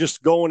where you're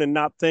just going and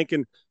not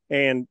thinking,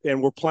 and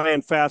we're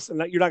playing fast.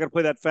 And you're not going to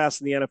play that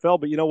fast in the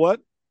NFL. But you know what?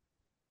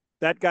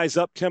 That guy's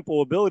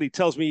up-tempo ability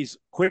tells me he's a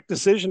quick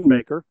decision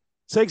maker.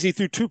 Segs, he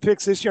threw 2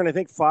 picks this year and I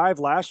think 5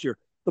 last year.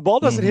 The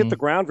ball doesn't hit the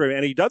ground very,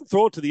 and he doesn't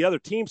throw it to the other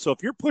team. So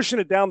if you're pushing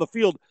it down the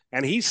field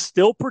and he's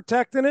still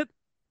protecting it,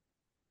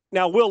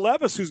 now Will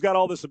Levis, who's got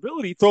all this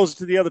ability, throws it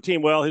to the other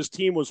team. Well, his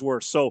team was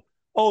worse. So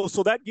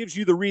that gives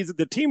you the reason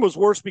the team was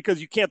worse because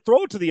you can't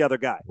throw it to the other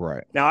guy.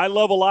 Right. Now, I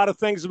love a lot of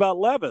things about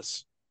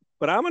Levis,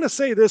 but I'm going to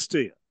say this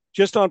to you,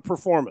 just on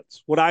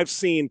performance, what I've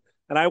seen,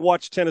 and I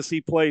watched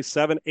Tennessee play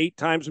 7, 8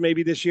 times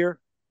maybe this year.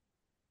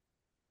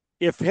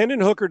 If Hendon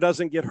Hooker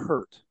doesn't get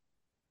hurt,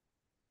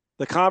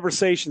 the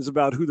conversations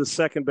about who the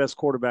second best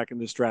quarterback in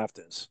this draft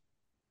is,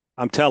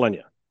 I'm telling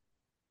you,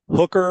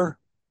 Hooker,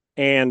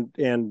 and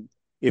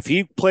if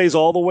he plays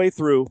all the way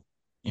through,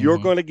 you're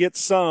going to get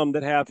some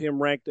that have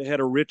him ranked ahead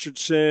of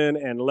Richardson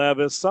and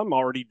Levis. Some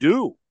already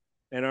do,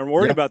 and I'm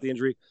worried about the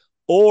injury.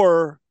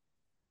 Or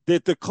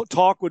that the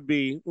talk would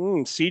be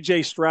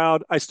C.J.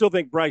 Stroud. I still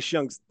think Bryce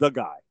Young's the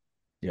guy.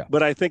 Yeah.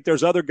 But I think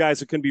there's other guys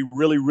that can be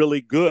really,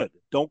 really good.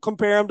 Don't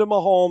compare him to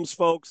Mahomes,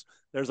 folks.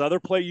 There's other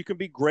play. You can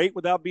be great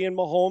without being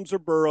Mahomes or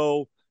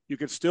Burrow. You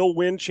can still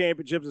win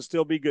championships and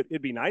still be good.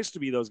 It'd be nice to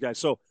be those guys.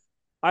 So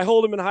I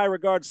hold him in high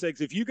regard, Segs.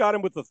 If you got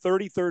him with the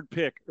 33rd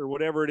pick or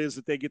whatever it is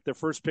that they get their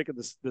first pick of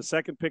the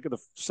second pick of the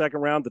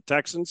second round, the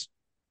Texans,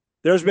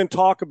 there's been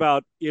talk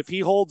about if he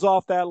holds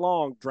off that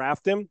long,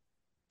 draft him,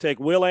 take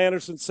Will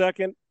Anderson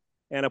second,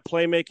 and a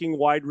playmaking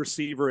wide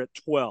receiver at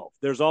 12.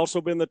 There's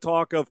also been the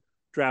talk of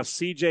draft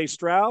C.J.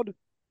 Stroud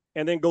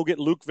and then go get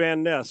Lucas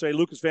Van Ness,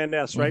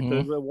 right?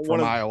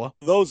 One of Iowa.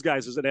 Those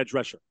guys is an edge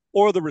rusher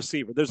or the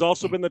receiver. There's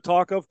also been the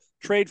talk of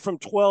trade from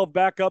 12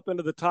 back up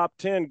into the top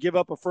 10, give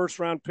up a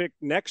first-round pick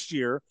next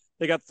year.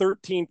 They got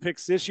 13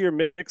 picks this year,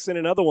 mix in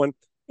another one,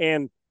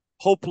 and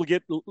hopefully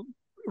get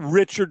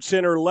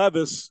Richardson or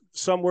Levis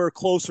somewhere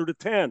closer to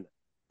 10.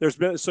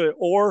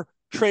 Or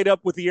trade up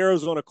with the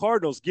Arizona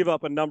Cardinals, give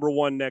up a number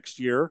 1 next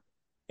year,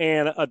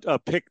 and a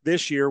pick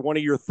this year, one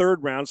of your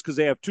third rounds, because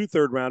they have 2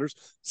 third-rounders.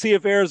 See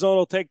if Arizona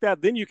will take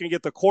that. Then you can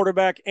get the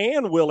quarterback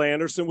and Will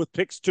Anderson with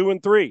picks 2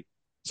 and 3.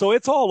 So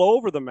it's all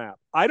over the map.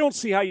 I don't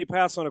see how you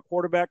pass on a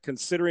quarterback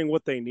considering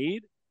what they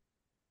need.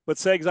 But,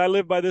 Segs, I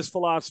live by this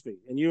philosophy,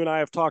 and you and I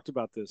have talked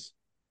about this.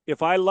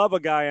 If I love a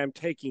guy, I'm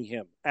taking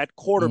him at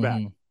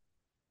quarterback.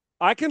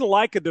 I can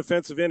like a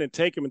defensive end and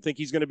take him and think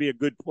he's going to be a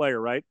good player,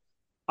 right?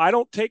 I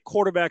don't take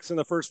quarterbacks in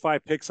the first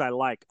 5 picks I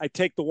like. I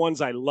take the ones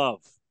I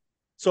love.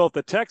 So if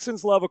the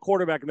Texans love a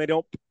quarterback and they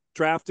don't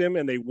draft him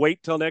and they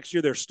wait till next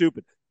year, they're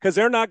stupid because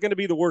they're not going to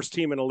be the worst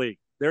team in the league.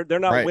 They're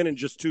not winning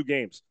just 2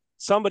 games.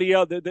 Somebody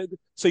else.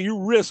 So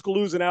you risk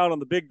losing out on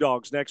the big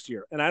dogs next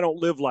year, and I don't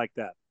live like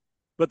that.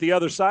 But the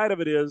other side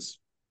of it is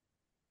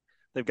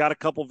they've got a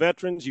couple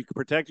veterans. You can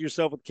protect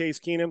yourself with Case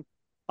Keenum.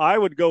 I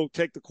would go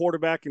take the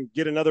quarterback and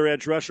get another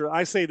edge rusher.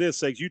 I say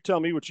this, Segs, you tell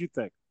me what you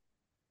think.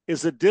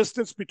 is the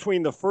distance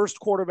between the first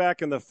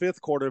quarterback and the fifth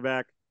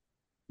quarterback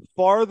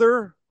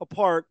farther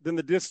apart than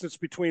the distance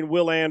between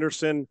Will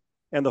Anderson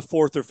and the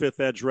fourth or fifth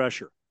edge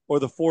rusher or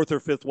the fourth or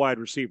fifth wide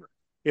receiver.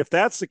 If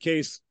that's the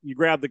case, you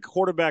grab the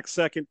quarterback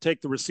second,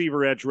 take the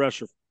receiver edge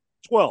rusher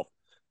 12.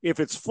 If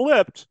it's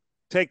flipped,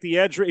 take the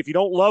edge. If you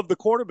don't love the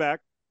quarterback,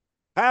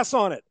 pass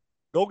on it.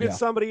 Go get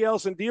somebody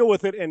else and deal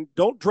with it, and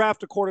don't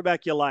draft a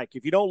quarterback you like.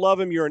 If you don't love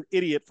him, you're an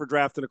idiot for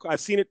drafting I've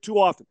seen it too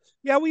often.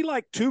 Yeah, we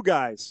like two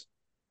guys.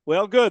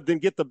 Well, good. Then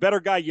get the better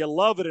guy you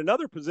love at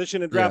another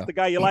position and draft the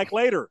guy you like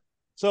later.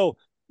 So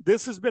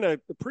this has been a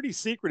pretty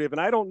secretive,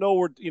 and I don't know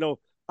where,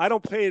 I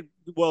don't pay,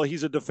 well,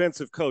 he's a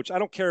defensive coach. I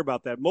don't care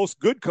about that. Most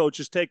good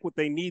coaches take what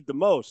they need the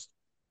most.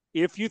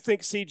 If you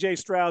think C.J.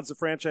 Stroud's the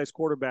franchise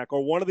quarterback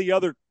or one of the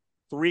other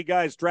three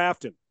guys,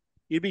 draft him.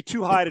 You'd be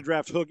too high to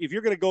draft Hook. If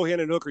you're going to go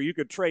Hendon Hooker, you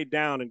could trade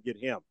down and get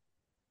him.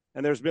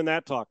 And there's been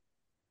that talk.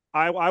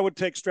 I would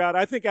take Stroud.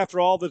 I think after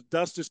all the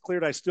dust is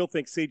cleared, I still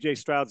think C.J.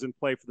 Stroud's in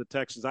play for the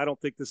Texans. I don't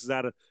think this is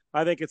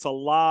I think it's a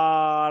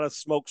lot of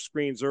smoke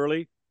screens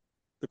early.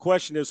 The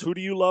question is, who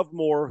do you love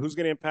more? Who's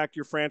going to impact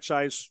your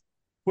franchise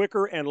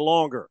quicker and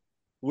longer?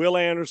 Will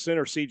Anderson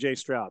or C.J.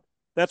 Stroud?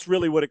 That's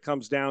really what it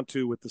comes down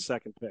to with the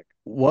second pick.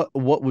 What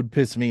would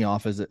piss me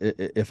off is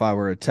if I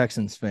were a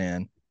Texans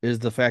fan is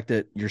the fact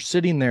that you're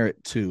sitting there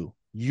at 2.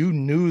 You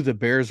knew the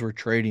Bears were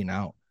trading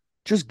out.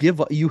 Just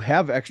give up. You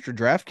have extra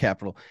draft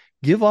capital.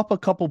 Give up a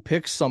couple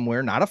picks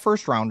somewhere, not a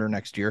first rounder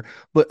next year,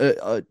 but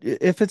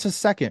if it's a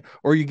second,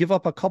 or you give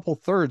up a couple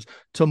thirds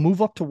to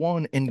move up to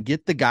 1 and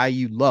get the guy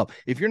you love.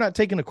 If you're not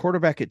taking a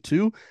quarterback at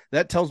 2,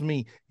 that tells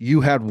me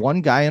you had one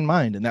guy in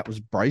mind, and that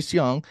was Bryce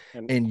Young,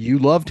 and you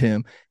loved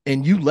him,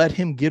 and you let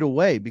him get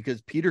away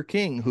because Peter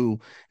King, who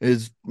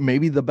is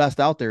maybe the best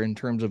out there in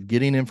terms of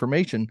getting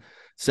information,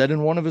 said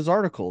in one of his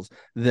articles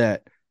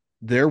that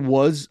there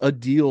was a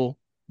deal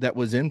that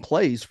was in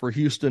place for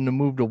Houston to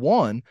move to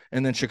 1,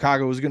 and then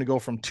Chicago was going to go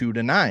from 2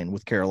 to 9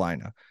 with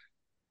Carolina.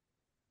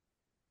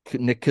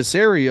 Nick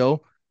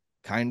Caserio,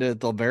 kind of at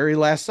the very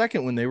last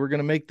second when they were going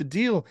to make the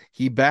deal,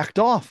 he backed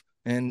off,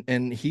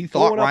 and he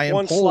thought Ryan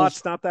one Poles,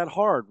 slot's not that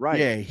hard, right?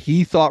 Yeah,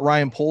 he thought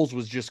Ryan Poles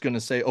was just going to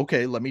say,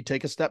 okay, let me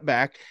take a step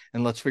back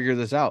and let's figure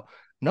this out.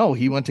 No,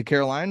 he went to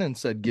Carolina and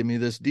said, give me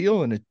this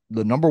deal, and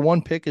the number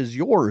 1 pick is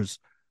yours.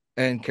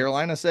 And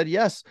Carolina said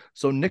yes.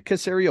 So Nick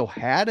Caserio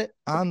had it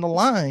on the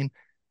line,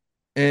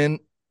 and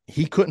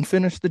he couldn't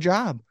finish the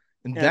job.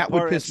 And that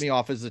would piss me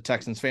off as a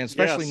Texans fan,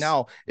 especially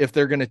now if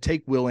they're going to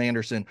take Will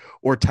Anderson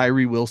or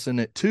Tyree Wilson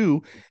at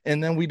 2,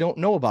 and then we don't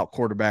know about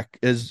quarterback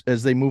as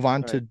they move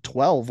on to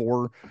 12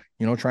 or,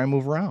 try and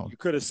move around. You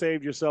could have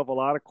saved yourself a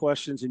lot of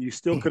questions, and you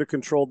still could have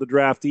controlled the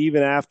draft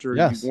even after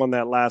you won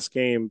that last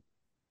game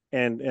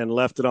and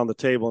left it on the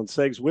table. And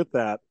Segs, with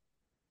that,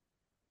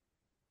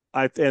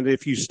 and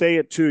if you stay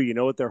at 2, you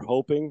know what they're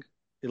hoping,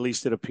 at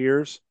least it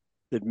appears,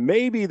 that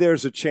maybe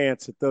there's a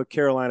chance that the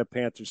Carolina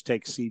Panthers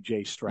take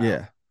C.J. Stroud.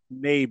 Yeah.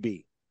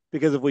 Maybe.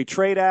 Because if we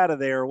trade out of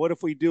there, what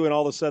if we do and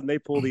all of a sudden they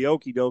pull the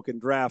okie doke and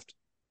draft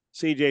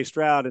C.J.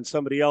 Stroud and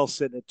somebody else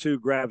sitting at 2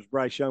 grabs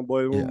Bryce Young?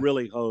 Boy, we're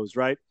really hosed,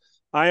 right?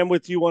 I am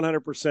with you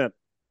 100%.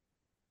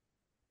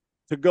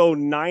 To go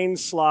 9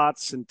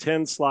 slots and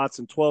 10 slots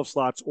and 12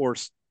 slots or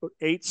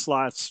 8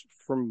 slots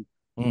from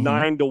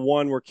 9 to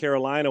 1 where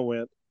Carolina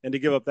went, and to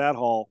give up that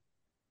haul,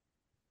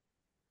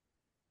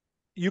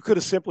 you could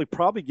have simply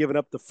probably given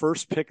up the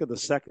first pick of the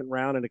second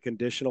round and a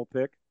conditional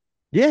pick.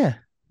 Yeah.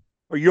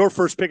 Or your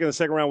first pick in the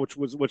second round,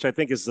 which I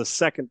think is the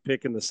second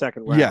pick in the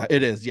second round. Yeah,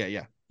 it is.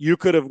 Yeah. You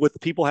could have, with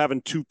people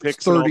having 2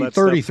 picks, 30, and all that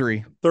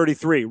 33. stuff,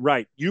 33,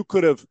 right. You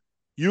could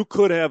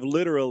have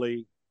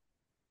literally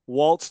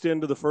waltzed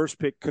into the first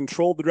pick,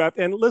 controlled the draft.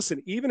 And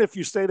listen, even if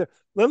you stay there,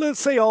 let's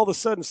say all of a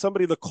sudden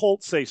the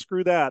Colts say,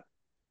 screw that.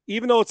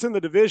 Even though it's in the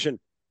division,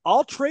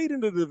 I'll trade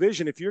into the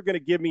division if you're going to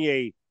give me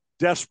a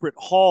desperate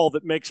haul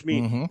that makes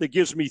me that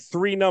gives me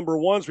 3 number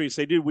 1s where you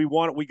say, dude,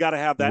 we got to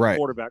have that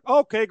quarterback.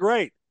 Okay,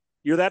 great.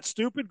 You're that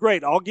stupid?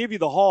 Great. I'll give you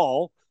the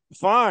haul.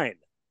 Fine.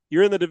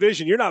 You're in the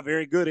division. You're not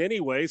very good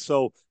anyway.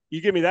 So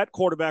you give me that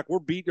quarterback, we're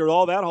beating, or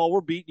all that haul,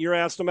 we're beating your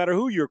ass no matter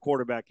who your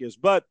quarterback is.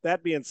 But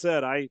that being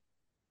said,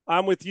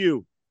 I'm with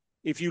you.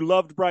 If you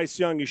loved Bryce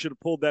Young, you should have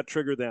pulled that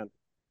trigger then.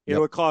 It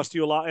would cost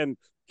you a lot. And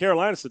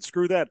Carolina said,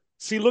 screw that.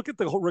 See, look at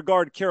the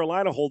regard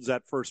Carolina holds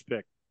that first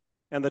pick.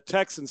 And the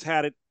Texans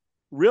had it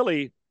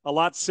really a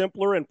lot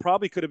simpler and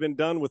probably could have been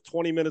done with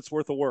 20 minutes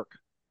worth of work.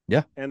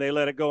 Yeah. And they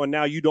let it go. And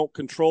now you don't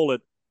control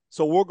it.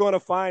 So we're going to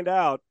find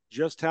out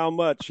just how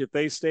much, if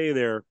they stay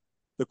there,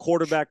 the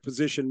quarterback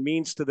position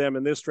means to them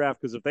in this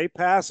draft. Because if they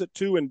pass at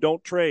 2 and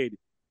don't trade,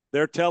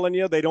 they're telling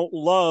you they don't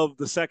love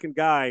the second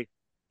guy.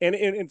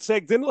 And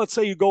say, then let's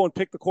say you go and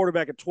pick the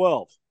quarterback at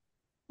 12.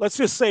 Let's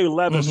just say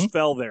Levis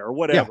fell there or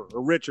whatever,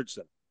 or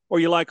Richardson, or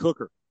you like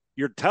Hooker.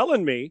 You're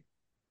telling me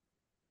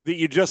that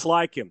you just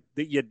like him,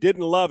 that you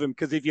didn't love him.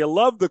 Because if you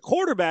loved the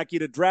quarterback,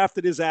 you'd have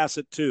drafted his ass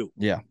at 2.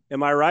 Yeah.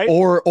 Am I right?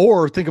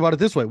 Or think about it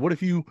this way. What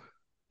if you,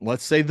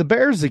 let's say the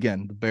Bears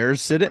again, the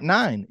Bears sit at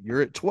 9,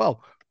 you're at 12.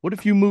 What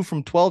if you move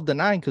from 12 to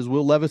 9 because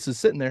Will Levis is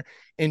sitting there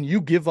and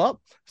you give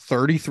up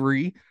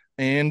 33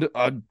 and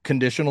a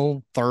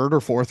conditional 3rd or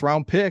 4th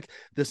round pick.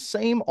 The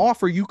same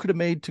offer you could have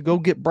made to go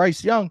get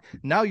Bryce Young,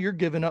 now you're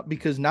giving up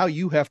because now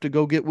you have to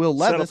go get Will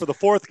Levis. Settle for the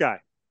 4th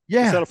guy.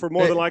 Yeah. Settle for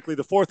more than likely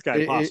the 4th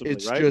guy, possibly,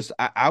 it's right? just,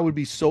 I would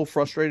be so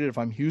frustrated if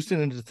I'm Houston.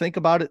 And to think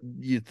about it,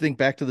 you think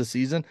back to the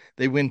season,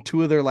 they win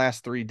 2 of their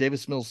last 3.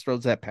 Davis Mills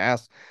throws that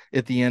pass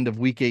at the end of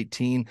week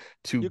 18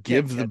 to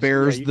give the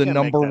Bears the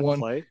number 1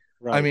 play.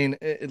 Right. I mean,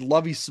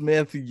 Lovie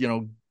Smith,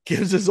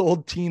 gives his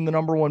old team the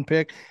number 1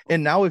 pick.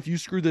 And now if you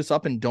screw this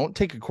up and don't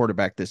take a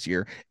quarterback this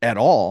year at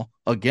all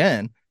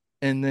again,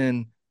 and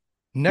then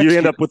next you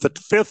end up with the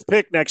 5th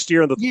pick next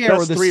year, and the best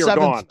or the 3 are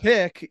gone.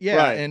 Pick,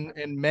 right.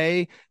 and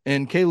May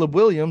and Caleb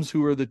Williams,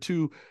 who are the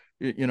 2,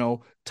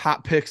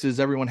 top picks as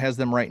everyone has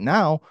them right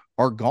now,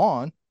 are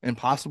gone, and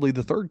possibly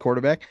the 3rd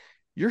quarterback.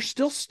 You're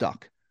still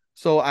stuck.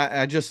 So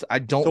I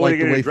don't like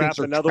the way things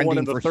are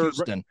trending for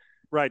Houston.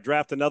 Right,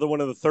 draft another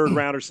one in the 3rd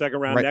round or 2nd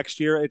round next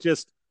year. It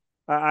just,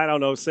 I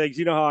don't know, Segs,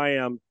 you know how I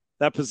am.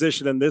 That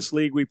position in this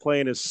league we play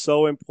in is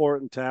so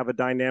important to have a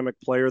dynamic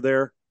player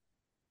there.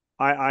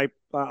 I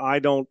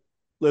don't.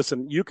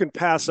 Listen, you can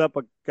pass up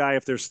a guy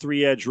if there's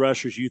 3 edge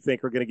rushers you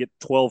think are going to get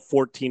 12,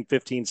 14,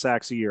 15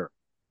 sacks a year.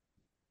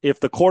 If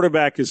the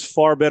quarterback is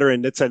far better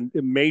and it's a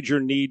major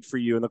need for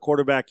you, and the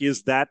quarterback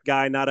is that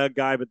guy, not a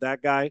guy, but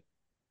that guy,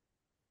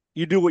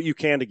 you do what you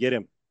can to get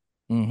him.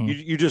 Mm-hmm.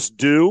 You just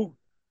do.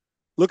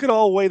 Look at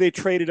all the way they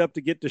traded up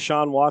to get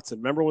Deshaun Watson.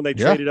 Remember when they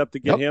traded up to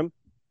get him?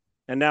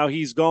 And now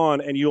he's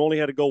gone, and you only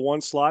had to go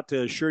 1 slot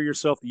to assure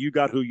yourself that you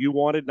got who you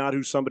wanted, not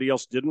who somebody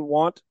else didn't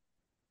want.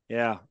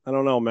 Yeah, I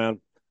don't know, man.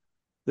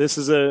 This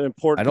is an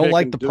important. I don't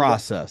like the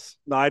process.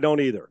 No, I don't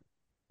either.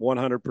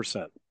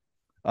 100%.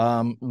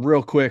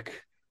 Real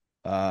quick,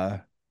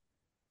 Draymond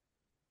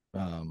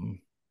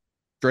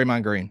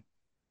Green,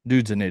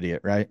 dude's an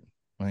idiot, right?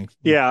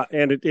 Yeah,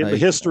 and the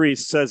history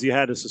says you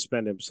had to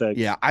suspend him.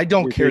 Yeah, I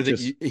don't care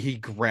that he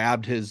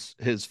grabbed his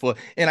foot.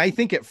 And I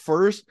think at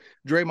first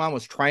Draymond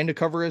was trying to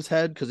cover his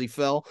head because he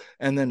fell,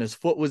 and then his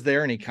foot was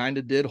there and he kind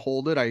of did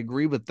hold it. I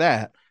agree with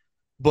that.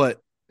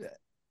 But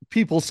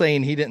people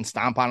saying he didn't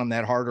stomp on him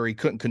that hard or he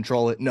couldn't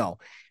control it. No,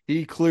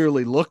 he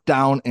clearly looked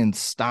down and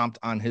stomped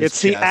on his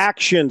chest. The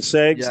action,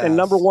 Segs. Yes. And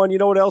number 1, you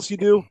know what else you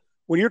do?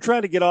 When you're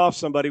trying to get off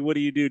somebody, what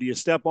do? Do you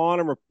step on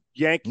them or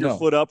yank your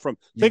foot up from?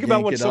 Think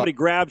about when somebody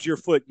grabs your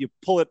foot, you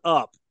pull it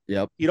up.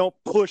 Yep. You don't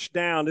push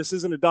down. This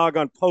isn't a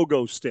doggone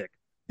pogo stick.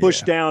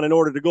 Push down in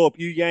order to go up.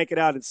 You yank it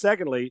out. And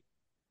secondly,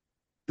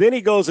 then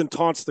he goes and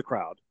taunts the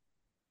crowd.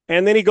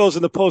 And then he goes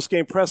in the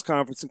post-game press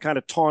conference and kind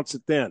of taunts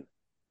it then.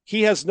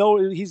 He has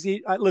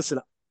listen,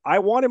 I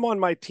want him on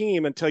my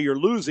team until you're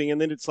losing, and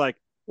then it's like,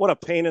 what a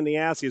pain in the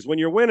ass he is. When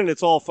you're winning,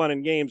 it's all fun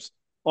and games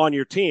on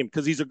your team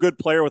because he's a good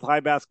player with high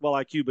basketball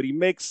IQ, but he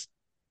makes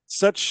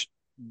such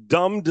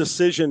dumb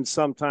decisions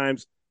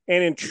sometimes,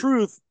 and in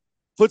truth,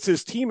 puts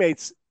his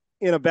teammates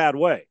in a bad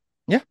way.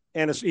 Yeah.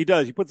 And he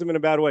does. He puts them in a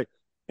bad way.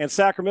 And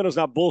Sacramento's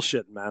not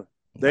bullshitting, man.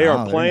 They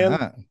are playing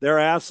their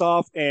ass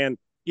off, and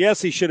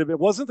yes, he should have been.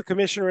 Wasn't the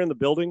commissioner in the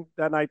building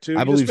that night too?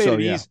 I believe so,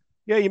 yeah.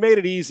 Yeah, you made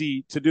it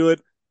easy to do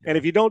it. And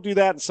if you don't do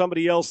that and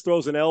somebody else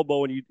throws an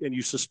elbow and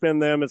you suspend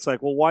them, it's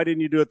like, well, why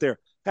didn't you do it there?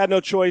 Had no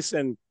choice.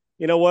 And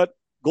you know what?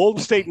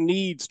 Golden State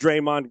needs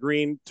Draymond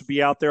Green to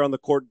be out there on the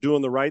court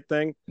doing the right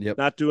thing,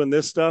 not doing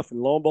this stuff.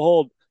 And lo and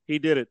behold, he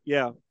did it.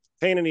 Yeah.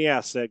 Pain in the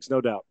ass, Segs, no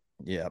doubt.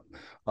 Yeah.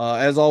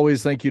 As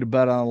always, thank you to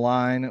Bet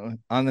Online.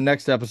 On the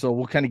next episode,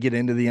 we'll kind of get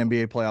into the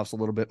NBA playoffs a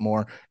little bit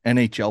more.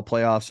 NHL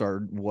playoffs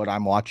are what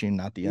I'm watching,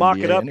 not the NBA. Mock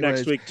it up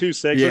next week too,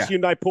 Segs. Let's you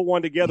and I put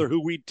one together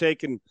who we'd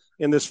taken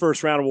in this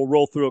first round, and we'll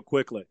roll through it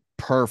quickly.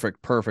 Perfect.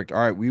 All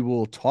right. We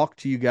will talk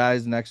to you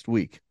guys next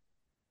week.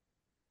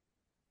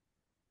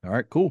 All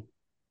right, cool.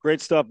 Great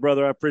stuff,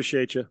 brother. I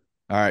appreciate you.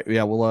 All right.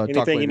 Yeah, we'll anything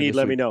talk later you need,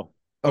 let me know.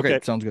 Okay,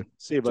 sounds good.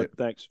 See you, bud.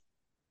 Thanks.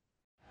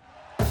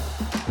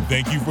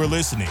 Thank you for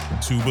listening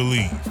to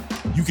Believe.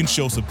 You can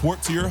show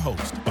support to your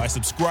host by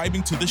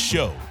subscribing to the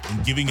show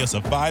and giving us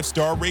a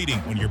 5-star rating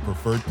on your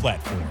preferred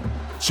platform.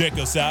 Check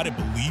us out at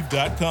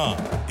Believe.com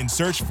and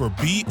search for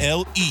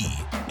BLEAV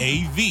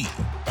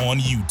on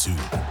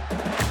YouTube.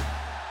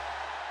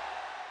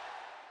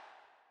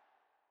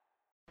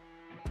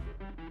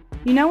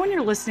 You know when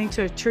you're listening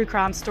to a true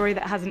crime story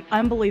that has an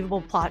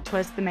unbelievable plot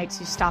twist that makes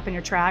you stop in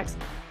your tracks?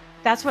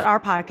 That's what our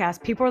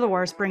podcast, People Are the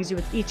Worst, brings you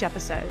with each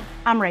episode.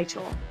 I'm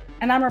Rachel.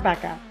 And I'm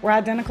Rebecca. We're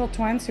identical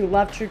twins who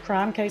love true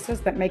crime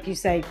cases that make you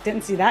say,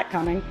 didn't see that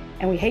coming,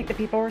 and we hate the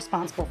people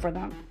responsible for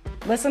them.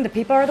 Listen to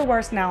People Are the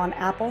Worst now on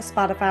Apple,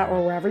 Spotify,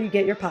 or wherever you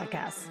get your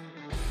podcasts.